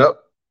is coming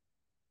up.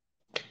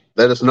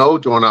 Let us know.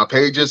 Join our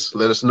pages.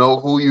 Let us know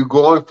who you're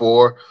going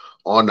for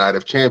on Night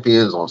of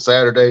Champions on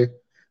Saturday.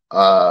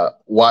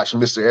 Watch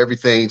Mr.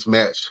 Everything's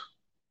match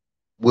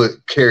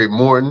with Kerry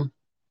Morton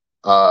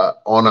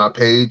on our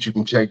page. You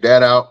can check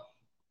that out.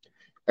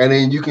 And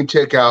then you can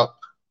check out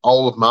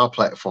all of my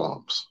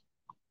platforms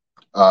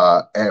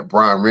at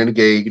Brian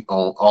Renegade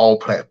on all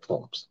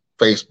platforms.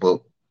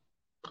 Facebook,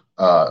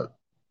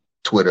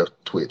 Twitter,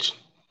 Twitch,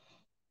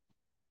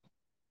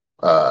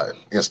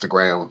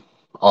 Instagram,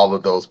 all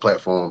of those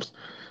platforms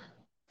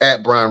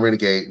at Brian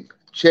Renegade.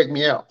 Check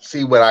me out.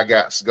 See what I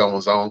got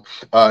going on.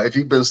 If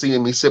you've been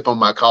seeing me sip on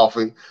my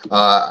coffee,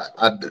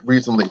 I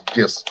recently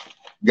just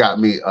got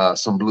me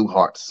some Blue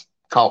Hearts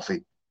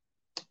coffee.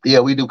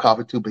 Yeah, we do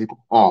coffee too,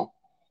 people.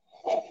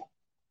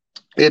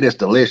 It is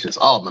delicious.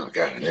 Oh my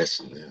God,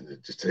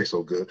 it just tastes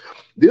so good.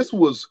 This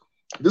was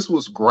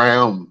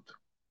ground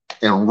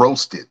and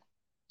roasted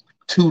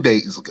 2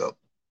 days ago.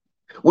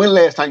 When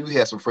last time you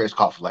had some fresh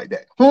coffee like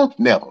that?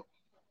 Never.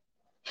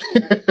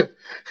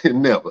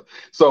 Never.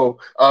 So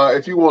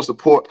if you want to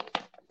support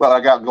what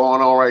I got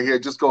going on right here,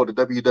 just go to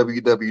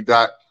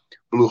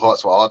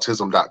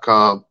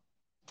www.blueheartsforautism.com.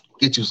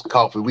 Get you some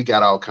coffee. We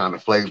got all kind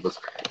of flavors.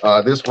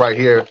 This right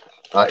here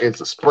is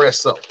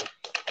espresso,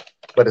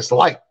 but it's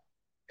light.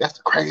 That's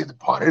the crazy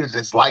part. It is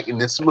just light and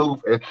it's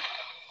smooth. And,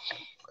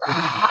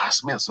 it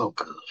smells so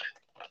good.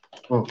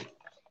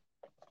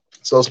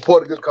 So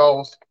support a good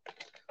cause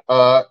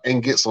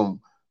and get some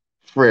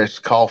fresh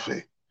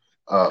coffee.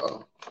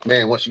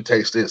 Man, once you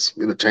taste this,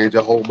 it'll change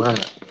your whole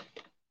mind.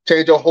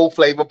 Change your whole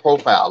flavor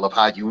profile of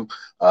how you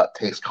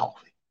taste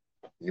coffee.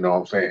 You know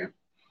what I'm saying?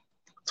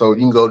 So you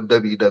can go to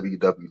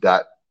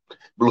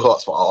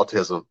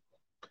www.blueheartsforautism,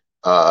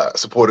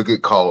 support a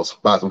good cause,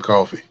 buy some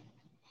coffee.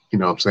 You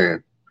know what I'm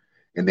saying?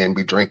 and then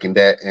be drinking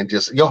that, and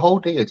just your whole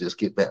day will just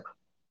get better.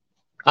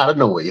 Out of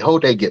nowhere, your whole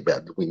day get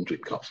better when you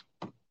drink coffee.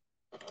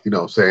 You know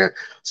what I'm saying?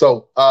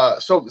 So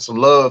show me some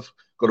love.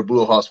 Go to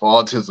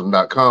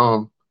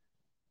bullhorseforautism.com.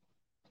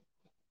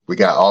 We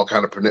got all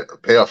kind of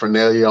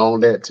paraphernalia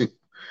on that too.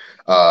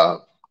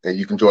 And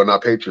you can join our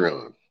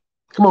Patreon.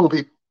 Come on,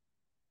 people.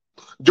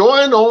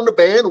 Join on the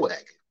bandwagon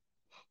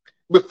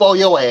before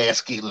your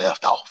ass get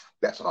left off.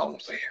 That's all I'm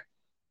saying.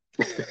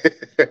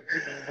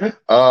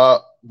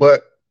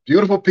 But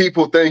beautiful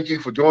people, thank you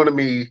for joining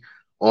me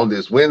on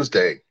this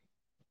Wednesday.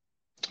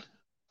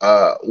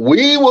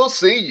 We will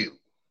see you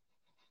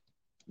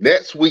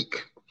next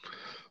week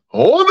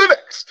on the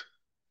next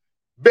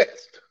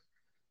Best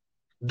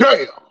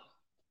Damn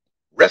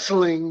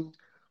Wrestling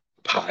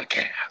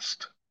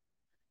Podcast.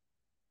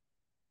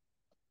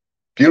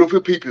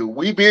 Beautiful people,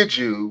 we bid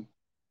you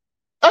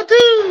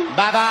adieu.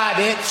 Bye-bye,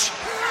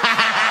 bitch.